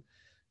have, and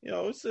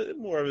it's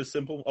more of a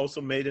simple,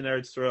 also made in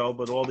Eretz Israel,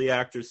 but all the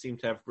actors seem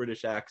to have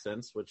British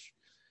accents, which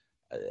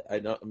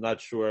I'm not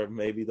sure.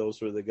 Maybe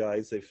those were the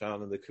guys they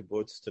found in the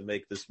kibbutz to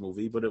make this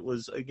movie, but it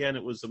was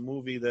a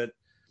movie that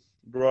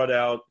brought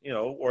out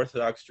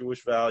Orthodox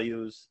Jewish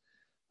values.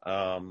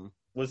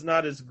 Was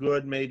not as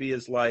good maybe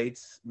as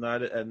Lights,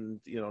 not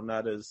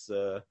as.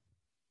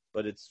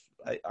 But it's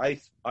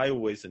I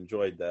always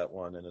enjoyed that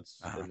one, and it's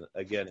and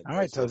again. All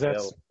right, so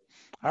that's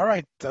all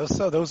right.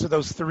 So those are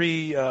those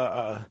three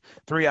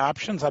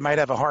options. I might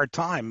have a hard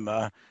time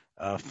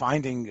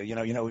finding.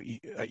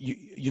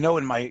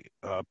 In my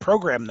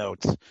program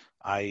notes,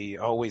 I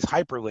always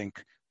hyperlink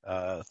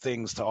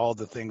things to all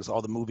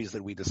the movies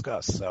that we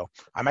discuss. So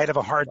I might have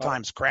a hard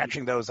time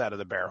scratching those out of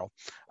the barrel.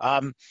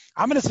 I'm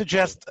going to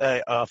suggest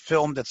a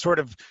film that sort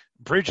of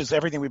bridges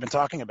everything we've been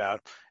talking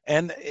about.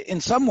 And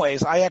in some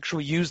ways, I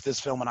actually used this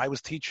film when I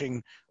was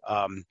teaching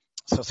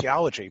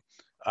sociology.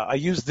 I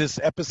used this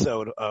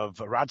episode of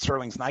Rod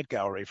Serling's Night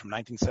Gallery from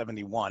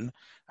 1971.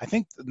 I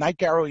think the Night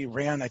Gallery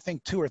ran,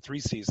 2 or 3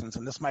 seasons,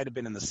 and this might have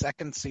been in the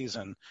second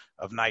season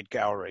of Night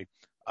Gallery.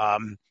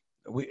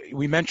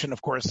 We mentioned,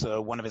 of course,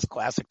 one of his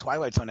classic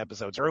Twilight Zone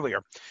episodes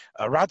earlier.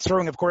 Rod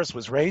Serling, of course,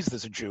 was raised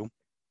as a Jew,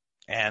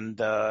 and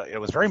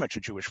it was very much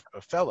a Jewish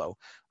fellow.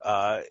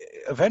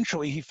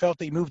 Eventually, he felt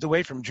that he moved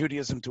away from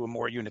Judaism to a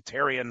more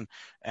Unitarian,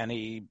 and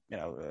he,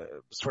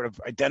 sort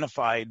of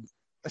identified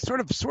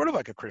sort of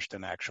like a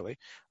Christian, actually.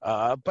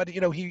 But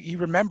he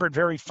remembered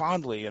very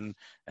fondly and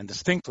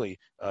distinctly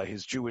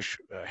his Jewish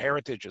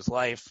heritage, his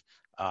life.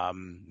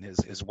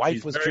 His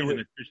wife was Jewish. In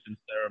a Christian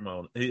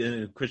ceremony,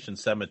 in a Christian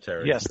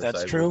cemetery. Yes,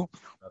 that's true.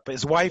 But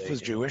his wife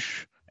was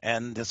Jewish,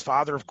 and his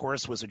father, of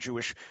course, was a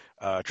Jewish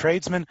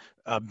tradesman.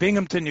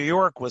 Binghamton, New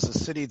York, was a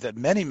city that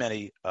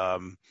many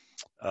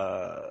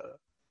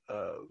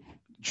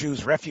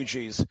Jews,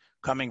 refugees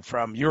coming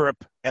from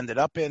Europe, ended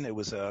up in. It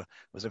was a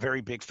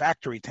very big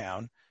factory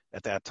town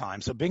at that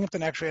time. So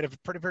Binghamton actually had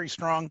a very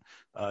strong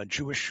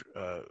Jewish.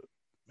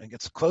 I think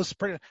it's close,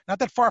 not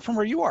that far from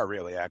where you are,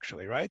 really,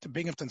 actually, right?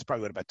 Binghamton's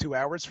probably about 2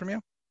 hours from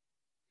you.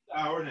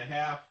 Hour and a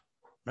half.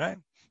 Right.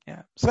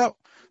 Yeah. So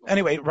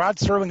anyway, Rod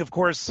Serling, of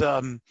course,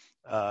 was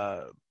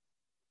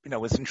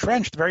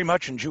entrenched very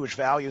much in Jewish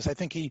values. I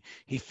think he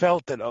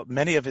felt that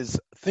many of his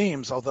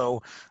themes,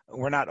 although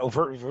were not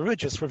overtly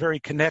religious, were very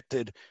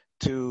connected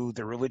to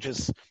the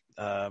religious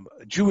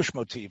Jewish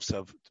motifs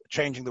of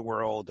changing the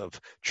world, of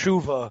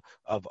tshuva,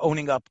 of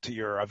owning up to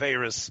your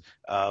averis,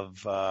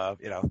 of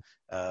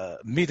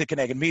mida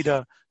keneged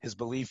mida, his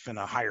belief in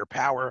a higher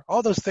power.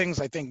 All those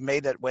things, I think,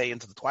 made that way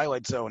into the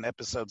Twilight Zone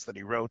episodes that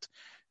he wrote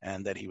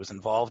and that he was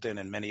involved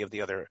in many of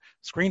the other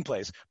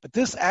screenplays. But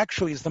this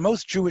actually is the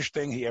most Jewish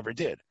thing he ever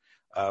did,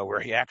 where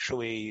he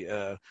actually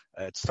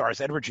it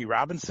stars Edward G.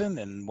 Robinson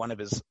in one of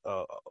his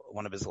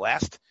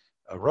last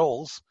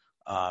roles.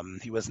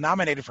 He was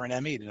nominated for an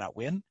Emmy, he did not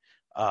win.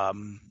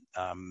 And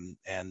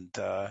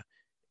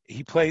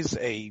he plays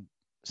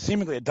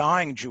seemingly a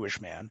dying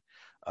Jewish man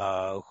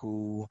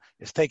who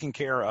is taking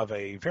care of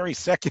a very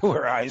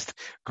secularized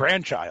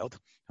grandchild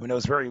who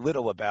knows very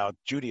little about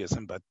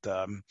Judaism, but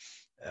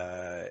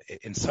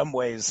in some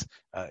ways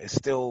is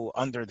still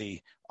under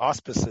the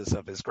auspices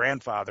of his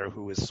grandfather,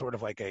 who is sort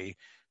of like a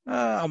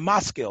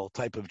maskil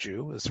type of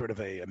Jew, is sort of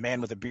a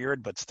man with a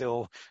beard, but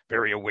still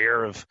very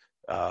aware of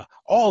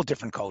all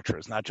different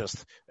cultures, not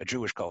just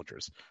Jewish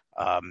cultures.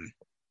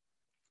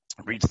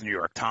 Reads the New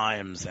York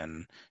Times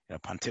and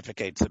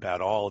pontificates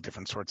about all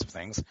different sorts of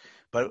things.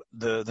 But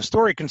the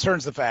story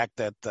concerns the fact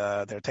that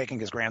they're taking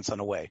his grandson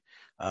away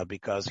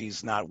because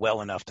he's not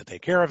well enough to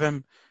take care of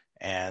him.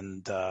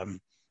 And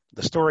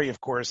the story, of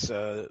course,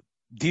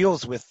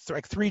 deals with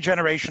like 3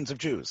 generations of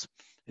Jews.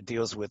 It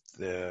deals with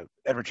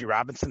Edward G.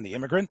 Robinson, the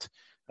immigrant,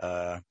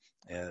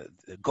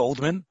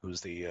 Goldman,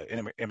 who's the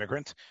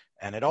immigrant,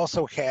 and it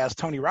also has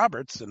Tony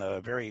Roberts in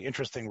a very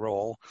interesting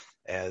role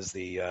as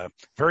the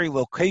very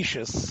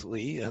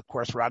loquaciously, of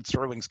course, Rod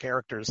Serling's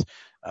characters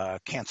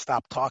can't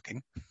stop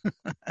talking.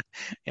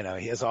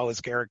 He has all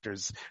his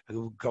characters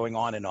who going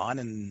on,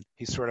 and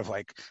he's sort of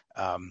like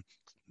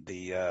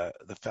the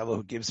fellow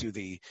who gives you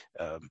the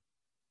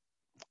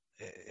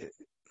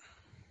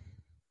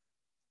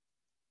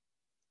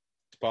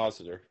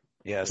expositor.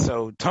 Yeah,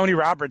 so Tony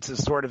Roberts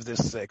is sort of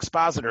this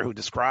expositor who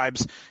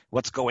describes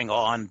what's going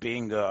on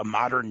being a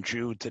modern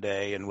Jew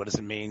today and what does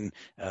it mean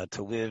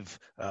to live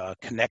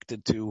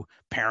connected to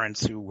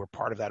parents who were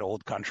part of that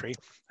old country.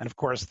 And of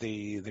course,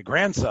 the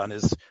grandson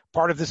is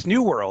part of this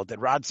new world that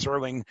Rod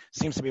Serling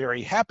seems to be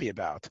very happy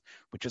about,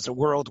 which is a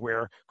world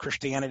where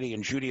Christianity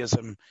and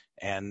Judaism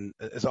and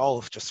is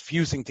all just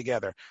fusing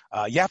together.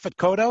 Yaphet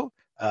Kotto,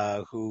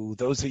 who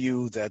those of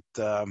you that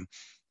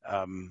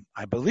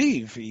I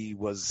believe he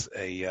was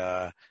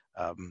in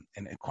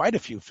quite a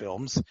few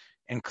films,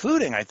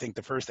 including, I think,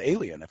 the first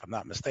Alien, if I'm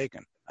not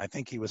mistaken. I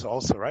think he was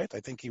also, right? I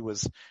think he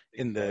was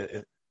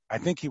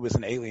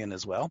an Alien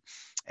as well.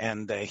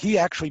 And he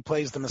actually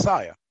plays the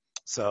Messiah.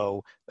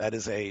 So that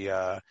is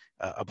a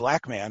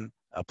black man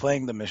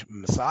playing the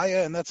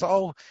Messiah. And it's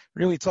all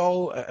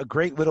a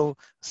great little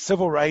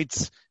civil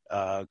rights,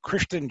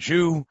 Christian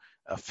Jew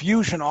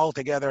fusion all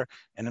together.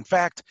 And in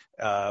fact,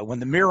 when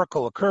the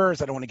miracle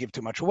occurs, I don't want to give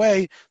too much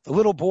away, the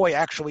little boy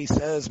actually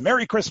says,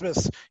 "Merry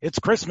Christmas, it's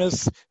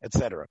Christmas,"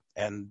 etc.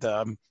 And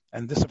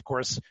this, of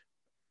course,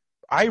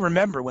 I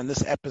remember when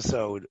this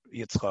episode,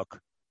 Yitzchak,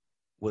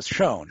 was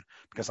shown,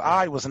 because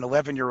I was an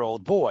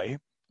 11-year-old boy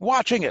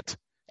watching it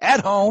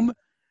at home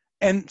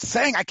and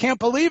saying, I can't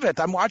believe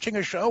it. I'm watching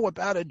a show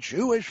about a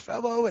Jewish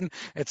fellow, and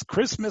it's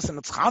Christmas and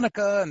it's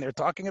Hanukkah, and they're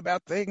talking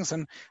about things.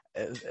 And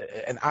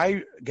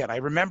I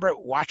remember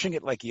watching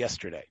it like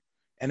yesterday.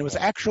 And it was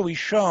actually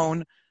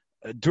shown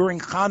during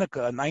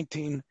Hanukkah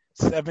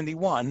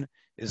 1971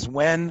 is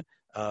when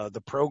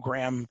the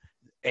program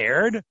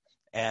aired.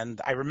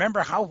 And I remember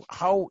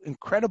how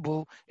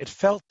incredible it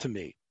felt to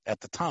me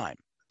at the time.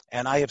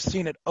 And I have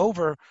seen it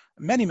over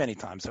many, many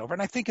times over.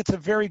 And I think it's a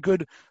very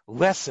good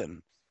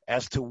lesson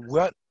as to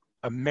what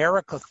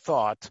America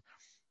thought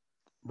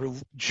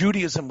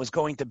Judaism was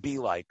going to be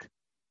like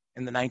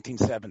in the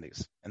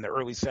 1970s, in the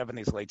early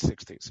 70s, late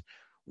 60s.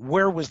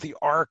 Where was the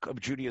arc of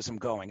Judaism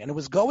going? And it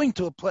was going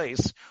to a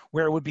place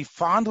where it would be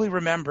fondly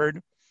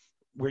remembered,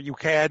 where you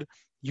had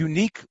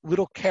unique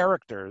little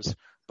characters,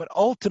 but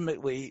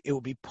ultimately it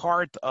would be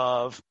part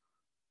of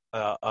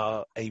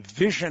a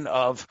vision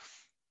of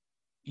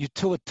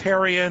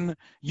utilitarian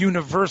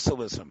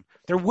universalism.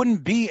 There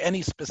wouldn't be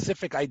any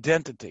specific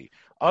identity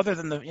other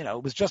than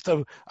it was just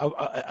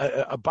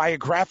a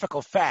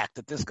biographical fact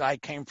that this guy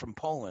came from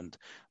Poland.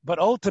 But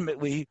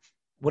ultimately,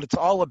 what it's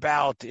all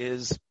about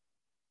is,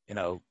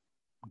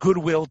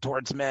 goodwill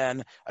towards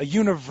men, a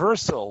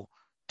universal,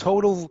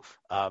 total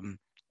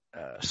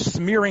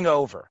smearing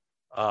over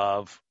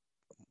of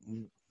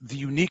the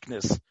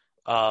uniqueness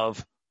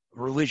of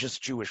religious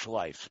Jewish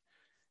life.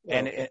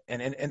 Yeah.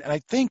 And I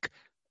think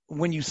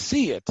when you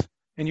see it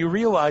and you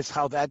realize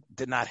how that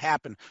did not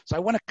happen. So I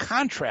want to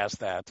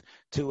contrast that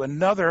to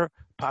another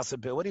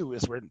possibility,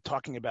 as we're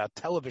talking about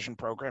television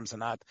programs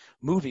and not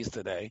movies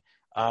today,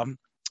 an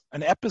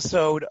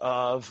episode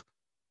of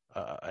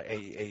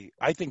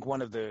I think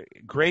one of the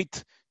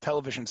great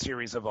television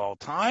series of all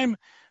time,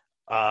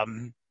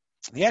 The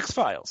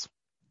X-Files.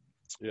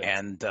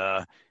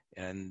 Yeah.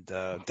 And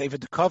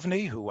David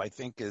Duchovny, who I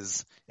think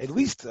is at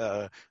least,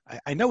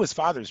 I know his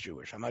father's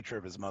Jewish. I'm not sure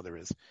if his mother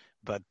is,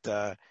 but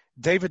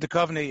David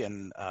Duchovny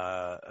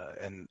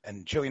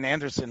and Gillian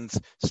Anderson's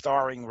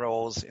starring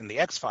roles in The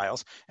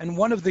X-Files. And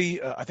one of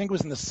the, I think it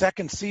was in the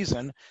second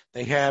season,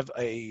 they have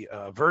a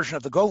version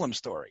of the Golem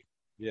story.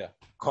 Yeah.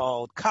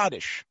 Called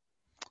Kaddish.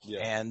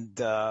 Yeah.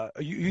 And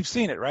you've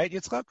seen it, right,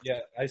 Yitzchak? Yeah,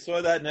 I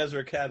saw that in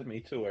Ezra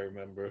Academy too, I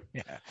remember.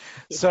 Yeah.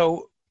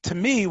 So to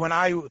me,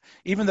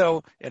 even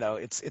though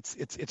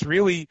it's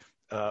really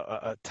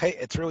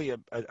it's really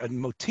a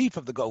motif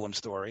of the Golem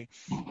story,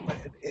 but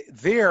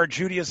there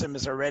Judaism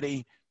is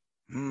already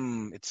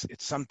it's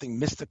something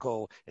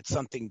mystical, it's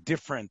something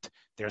different.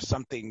 There's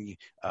something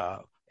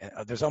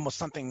there's almost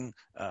something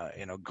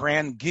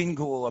grand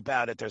gingul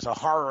about it. There's a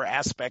horror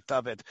aspect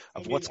of it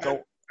what's going.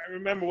 I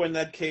remember when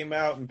that came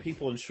out and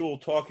people in shul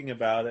talking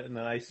about it, and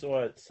then I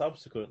saw it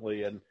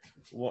subsequently, and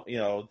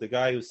the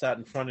guy who sat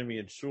in front of me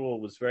in shul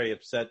was very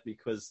upset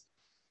because,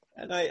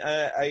 and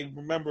I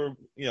remember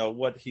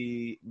what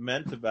he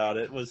meant about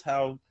it was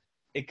how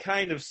it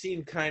kind of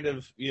seemed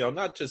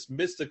not just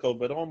mystical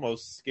but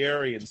almost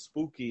scary and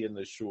spooky in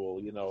the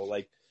shul.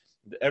 Like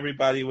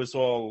everybody was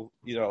all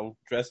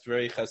dressed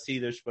very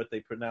Hasidish, but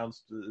they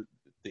pronounced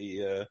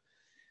the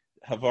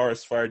Havar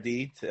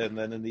Sfardit, and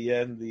then in the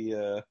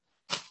end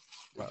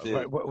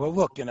well,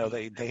 look,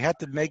 they had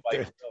to make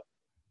their,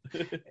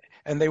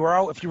 and they were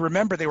all, if you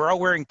remember, they were all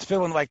wearing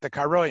tefillin like the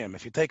Karoyim.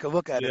 If you take a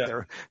look at it,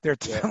 their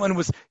tefillin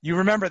was, you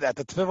remember that,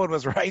 the tefillin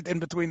was right in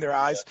between their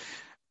eyes. Yeah.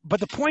 But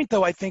the point,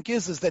 though, I think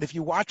is that if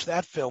you watch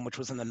that film, which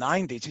was in the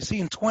 90s, you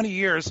see in 20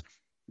 years,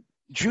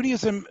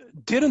 Judaism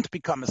didn't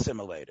become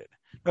assimilated.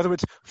 In other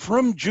words,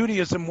 from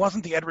Judaism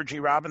wasn't the Edward G.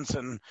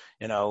 Robinson,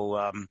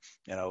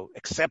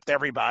 accept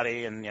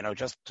everybody and,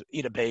 just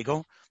eat a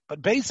bagel.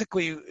 But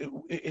basically,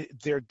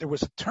 there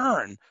was a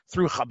turn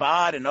through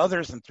Chabad and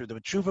others and through the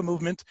Tshuva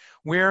movement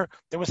where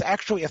there was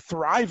actually a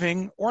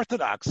thriving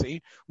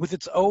orthodoxy with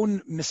its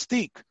own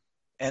mystique.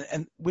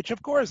 and which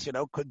of course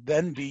could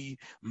then be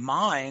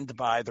mined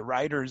by the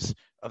writers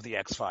of the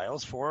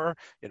X-Files for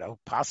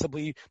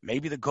possibly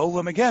maybe the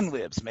Golem again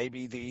lives,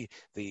 maybe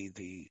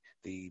the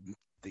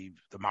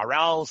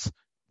Moral's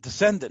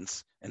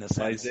descendants in a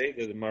sense.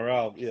 The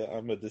Moral, yeah,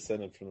 I'm a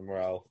descendant from the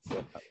Moral.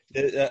 So,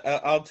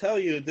 I'll tell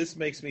you, this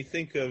makes me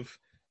think of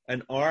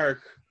an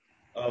arc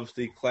of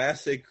the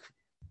classic.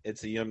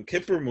 It's a Yom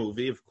Kippur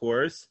movie, of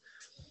course,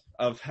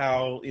 of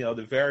how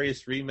the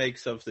various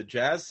remakes of the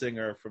Jazz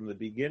Singer from the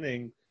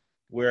beginning,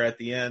 where at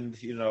the end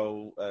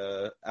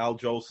Al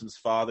Jolson's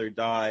father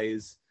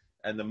dies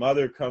and the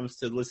mother comes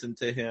to listen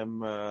to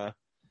him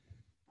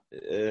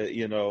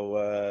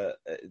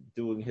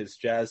doing his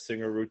Jazz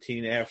Singer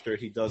routine after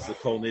he does the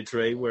Kol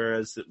Nidre,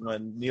 whereas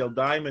when Neil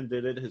Diamond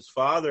did it, his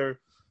father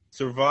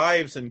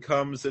survives and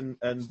comes and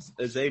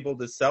is able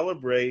to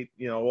celebrate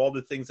all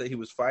the things that he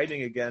was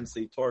fighting against.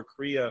 He tore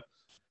Kriya.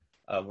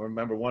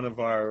 Remember one of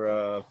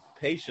our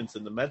patients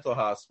in the mental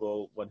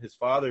hospital, when his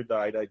father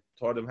died, I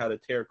taught him how to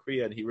tear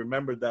Kriya, and he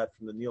remembered that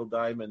from the Neil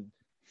Diamond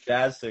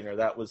Jazz Singer.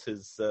 That was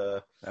his.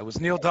 That was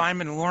Neil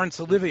Diamond and Laurence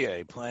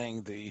Olivier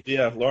playing the.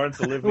 Yeah,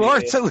 Laurence Olivier.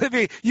 Laurence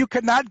Olivier. You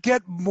could not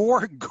get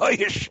more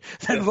goyish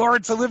than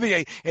Laurence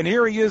Olivier, and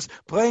here he is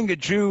playing a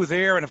Jew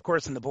there, and of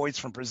course in The Boys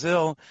from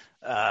Brazil,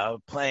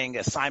 playing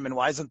a Simon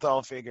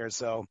Wiesenthal figure.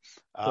 So,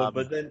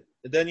 but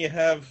then you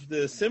have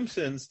the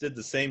Simpsons did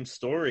the same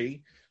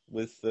story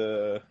with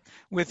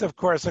of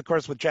course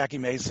with Jackie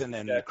Mason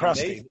and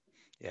Krusty. Mason.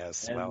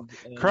 Yes, and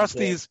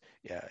Krusty's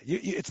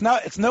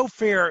it's no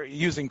fair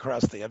using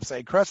Krusty. I'm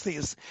saying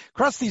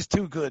Krusty's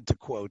too good to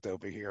quote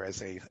over here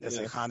as a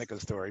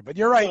Hanukkah story. But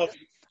you're right. Well,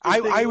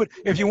 I would,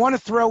 if you want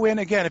to throw in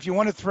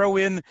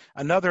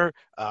another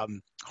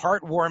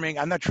heartwarming.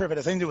 I'm not sure if it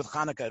has anything to do with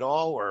Hanukkah at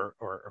all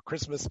or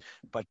Christmas,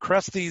 but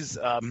Krusty's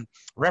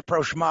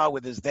rapprochement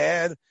with his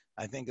dad,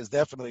 I think, is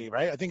definitely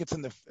right. I think it's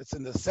in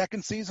the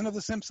second season of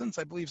The Simpsons.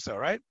 I believe so,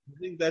 right? I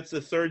think that's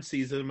the third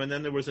season, and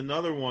then there was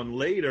another one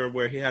later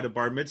where he had a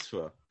bar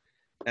mitzvah,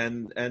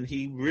 and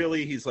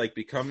he's like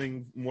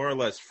becoming more or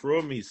less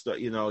frum. He's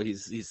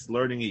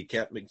learning he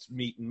can't mix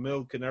meat and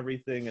milk and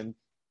everything, and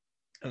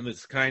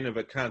it's kind of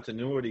a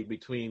continuity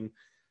between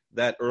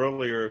that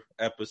earlier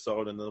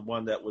episode and the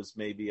one that was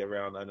maybe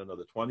around, I don't know,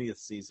 the 20th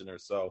season or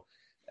so.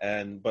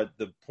 But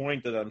the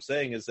point that I'm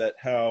saying is that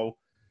how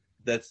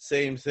that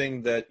same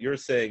thing that you're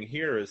saying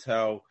here is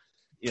how,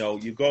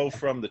 you go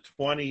from the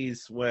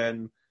 20s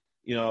when,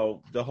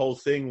 the whole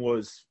thing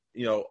was,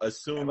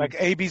 assumed. Like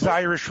A.B.'s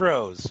Irish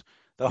Rose.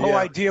 The whole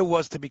idea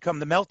was to become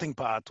the melting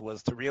pot,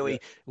 was to really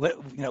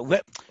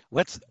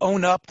let's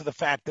own up to the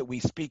fact that we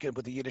speak it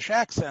with a Yiddish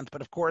accent.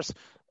 But of course,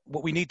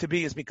 what we need to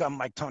be is become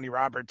like Tony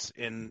Roberts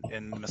in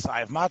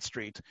Messiah of Mott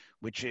Street,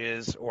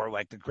 or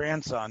like the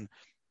grandson.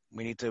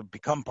 We need to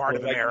become part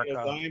of America.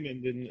 Neil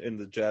Diamond in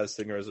the Jazz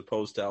Singer as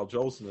opposed to Al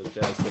Jolson, the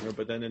Jazz Singer.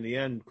 But then in the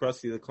end,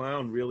 Krusty the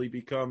Clown really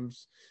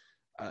becomes,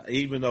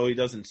 even though he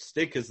doesn't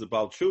stick as the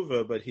Baal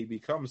Tshuva, but he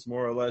becomes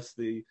more or less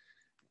the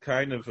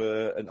kind of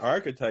an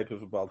archetype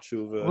of a Baal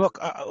Tshuva. Look,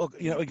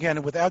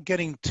 again, without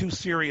getting too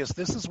serious,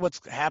 this is what's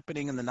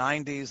happening in the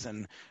 90s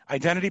and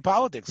identity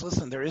politics.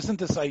 Listen, there isn't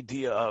this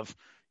idea of,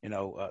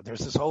 there's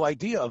this whole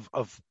idea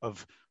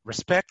of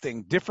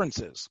respecting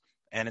differences.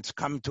 And it's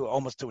come to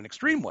almost to an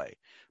extreme way.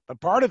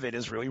 But part of it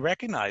is really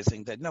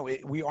recognizing that,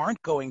 we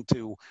aren't going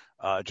to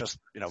just,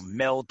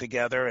 meld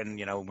together and,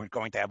 we're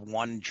going to have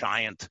one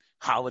giant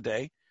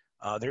holiday.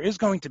 There is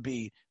going to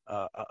be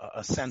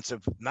a sense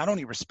of not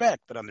only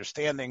respect, but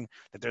understanding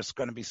that there's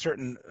going to be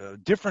certain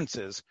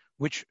differences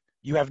which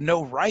you have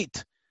no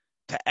right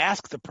to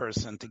ask the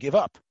person to give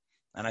up.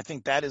 And I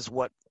think that is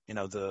what,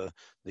 the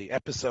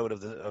episode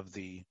of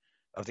the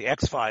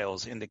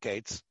X-Files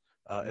indicates.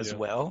 As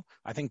well.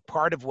 I think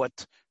part of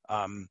what,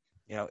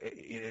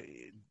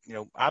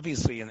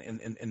 obviously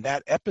in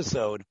that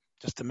episode,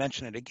 just to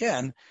mention it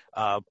again,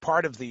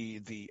 part of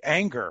the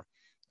anger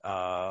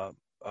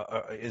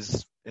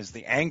is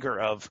the anger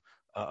of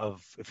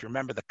if you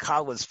remember the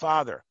Kala's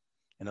father.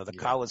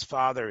 Kala's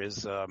father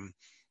is the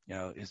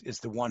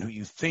one who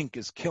you think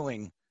is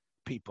killing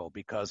people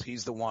because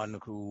he's the one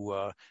who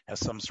has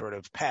some sort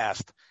of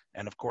past.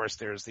 And of course,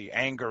 there's the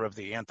anger of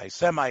the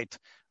anti-Semite,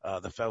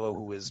 the fellow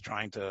who is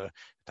trying to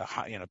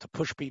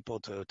push people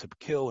to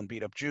kill and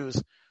beat up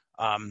Jews.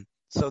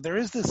 So there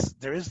is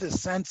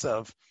this sense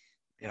of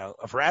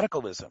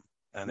radicalism,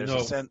 and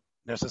there's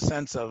a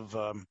sense of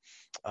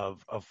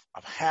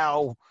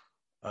how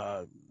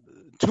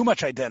too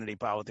much identity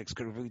politics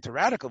could lead to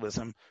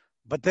radicalism.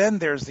 But then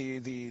there's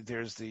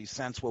the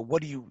sense, well,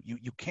 what do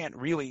you can't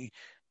really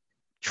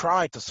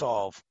try to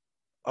solve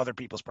other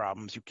people's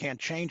problems. You can't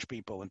change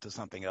people into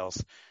something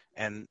else.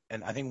 And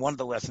I think one of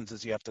the lessons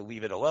is you have to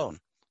leave it alone.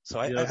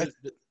 So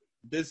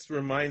this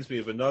reminds me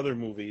of another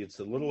movie. It's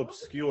a little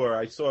obscure.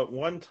 I saw it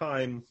one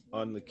time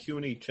on the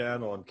CUNY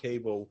channel on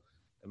cable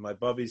in my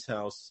Bubby's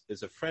house.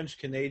 It's a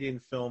French-Canadian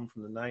film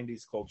from the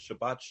 90s called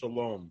Shabbat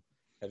Shalom.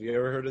 Have you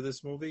ever heard of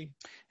this movie?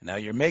 Now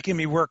you're making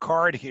me work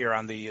hard here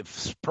on the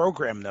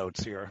program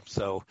notes here.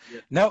 So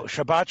no,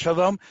 Shabbat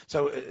Shalom.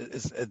 So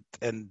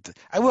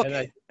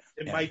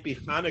It might be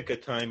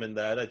Hanukkah time in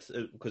that. It's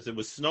because it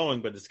was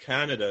snowing, but it's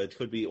Canada. It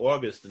could be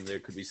August, and there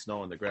could be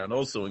snow on the ground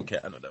also in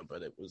Canada.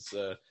 But it was,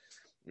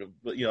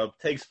 it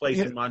takes place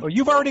in Montreal.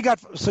 You've already got.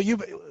 So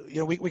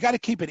we got to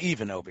keep it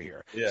even over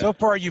here. Yeah. So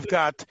far, you've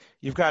got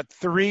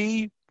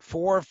 3,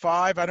 4,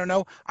 5. I don't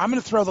know. I'm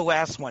going to throw the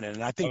last one in,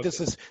 and I think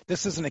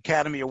this is an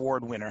Academy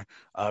Award winner,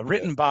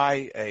 written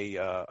by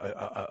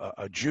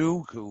a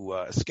Jew who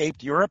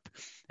escaped Europe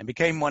and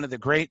became one of the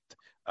great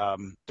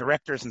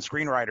directors and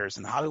screenwriters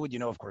in Hollywood.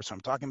 Of course,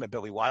 I'm talking about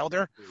Billy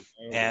Wilder,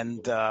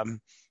 and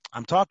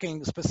I'm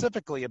talking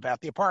specifically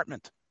about The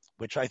Apartment,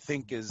 which I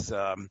think is,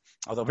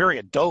 although very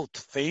adult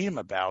theme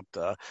about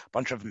a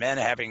bunch of men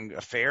having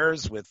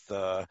affairs with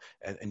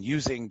and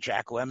using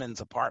Jack Lemmon's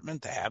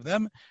apartment to have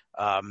them.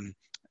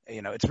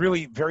 It's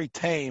really very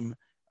tame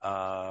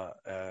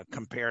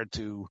compared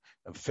to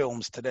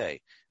films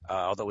today,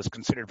 although it was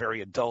considered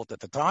very adult at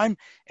the time.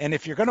 And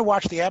if you're going to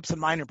watch The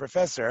Absent-Minded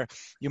Professor,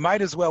 you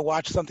might as well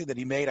watch something that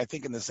he made, I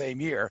think, in the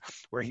same year,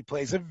 where he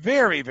plays a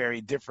very,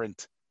 very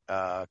different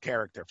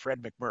character,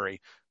 Fred McMurray,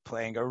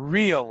 playing a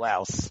real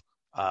louse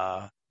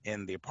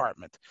in The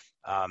Apartment.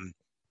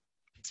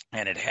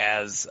 And it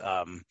has,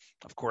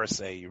 of course,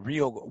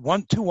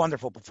 two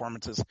wonderful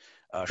performances,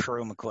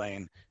 Shirley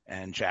MacLaine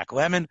and Jack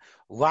Lemmon.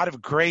 A lot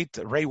of great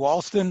Ray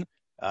Walston.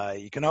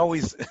 You can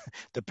always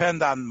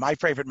depend on my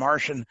favorite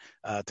Martian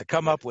to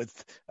come up with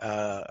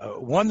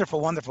wonderful,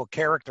 wonderful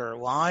character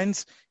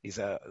lines.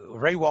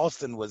 Ray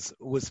Walston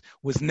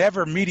was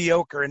never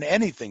mediocre in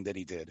anything that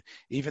he did,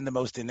 even the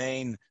most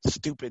inane,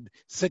 stupid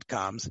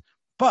sitcoms.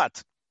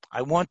 But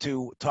I want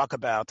to talk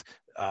about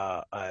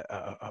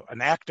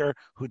an actor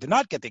who did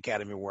not get the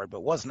Academy Award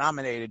but was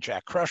nominated,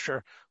 Jack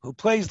Kruschen, who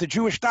plays the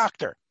Jewish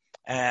doctor.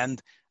 And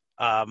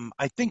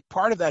I think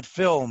part of that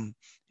film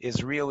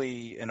is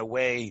really, in a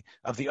way,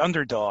 of the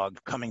underdog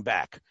coming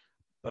back,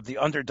 of the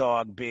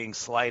underdog being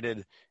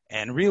slighted,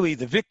 and really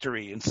the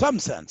victory, in some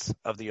sense,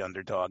 of the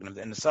underdog. And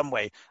in some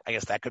way, I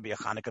guess that could be a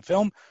Hanukkah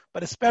film,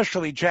 but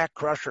especially Jack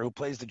Kruschen, who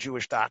plays the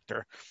Jewish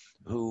doctor,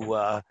 who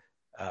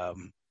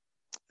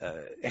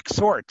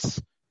exhorts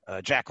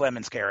Jack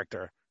Lemmon's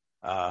character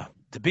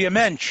to be a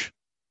mensch.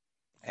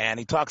 And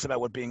he talks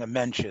about what being a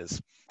mensch is.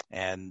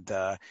 And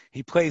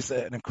he plays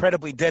an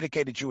incredibly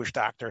dedicated Jewish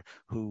doctor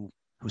who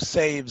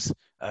saves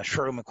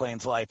Shirley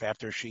MacLaine's life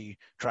after she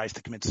tries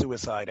to commit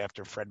suicide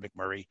after Fred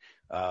McMurray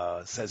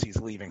says he's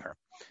leaving her.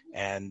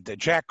 And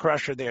Jack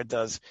Kruschen there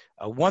does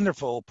a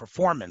wonderful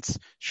performance,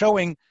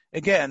 showing,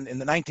 again, in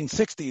the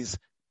 1960s,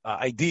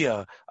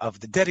 idea of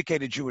the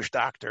dedicated Jewish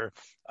doctor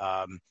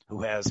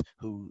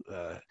who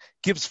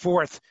gives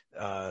forth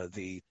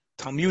the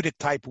Talmudic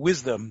type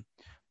wisdom,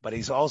 but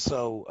he's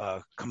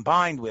also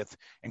combined with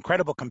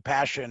incredible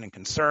compassion and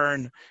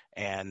concern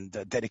and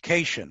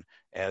dedication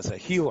as a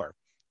healer,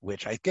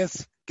 which I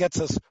guess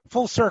gets us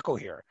full circle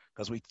here,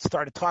 because we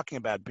started talking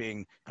about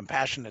being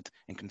compassionate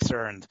and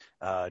concerned,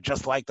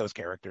 just like those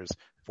characters,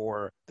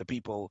 for the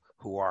people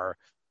who are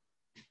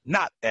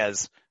not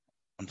as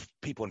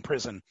people in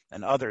prison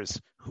and others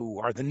who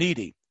are the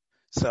needy.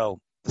 So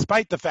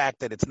despite the fact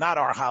that it's not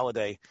our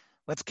holiday,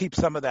 let's keep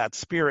some of that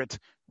spirit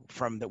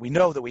that we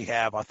know that we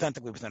have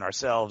authentically within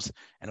ourselves,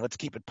 and let's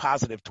keep it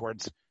positive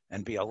towards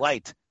and be a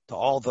light to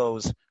all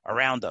those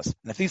around us.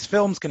 And if these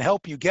films can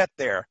help you get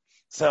there,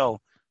 so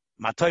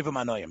Matoiva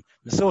Manoyim.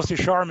 Mesilas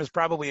Yesharim is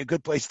probably a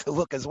good place to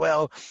look as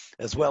well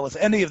as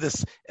any of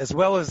the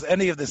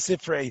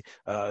Sifrei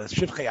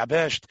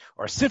Abesht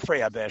or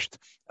Sifrei Abesht,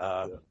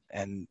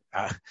 and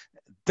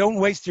don't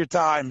waste your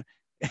time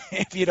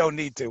if you don't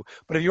need to.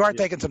 But if you are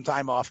taking some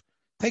time off,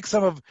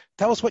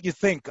 tell us what you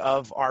think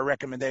of our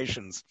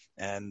recommendations,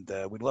 and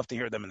we'd love to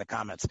hear them in the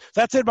comments. So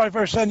that's it, my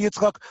first son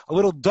Yitzchak, a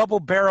little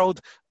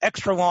double-barreled,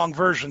 extra-long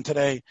version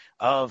today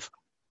of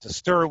To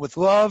Stir with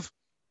Love.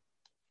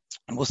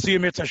 And we'll see you,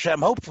 Mitzvah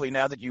Hashem. Hopefully,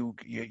 now that you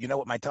know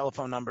what my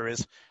telephone number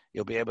is,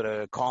 you'll be able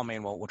to call me,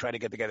 and we'll try to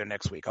get together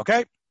next week,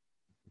 okay?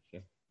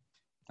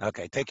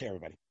 Okay, take care,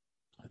 everybody.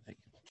 Thank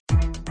you.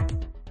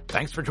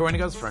 Thanks for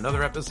joining us for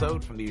another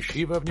episode from the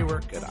Yeshiva of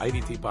Newark at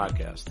IDT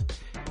Podcast.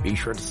 Be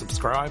sure to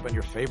subscribe on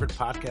your favorite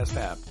podcast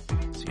app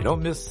so you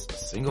don't miss a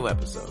single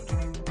episode.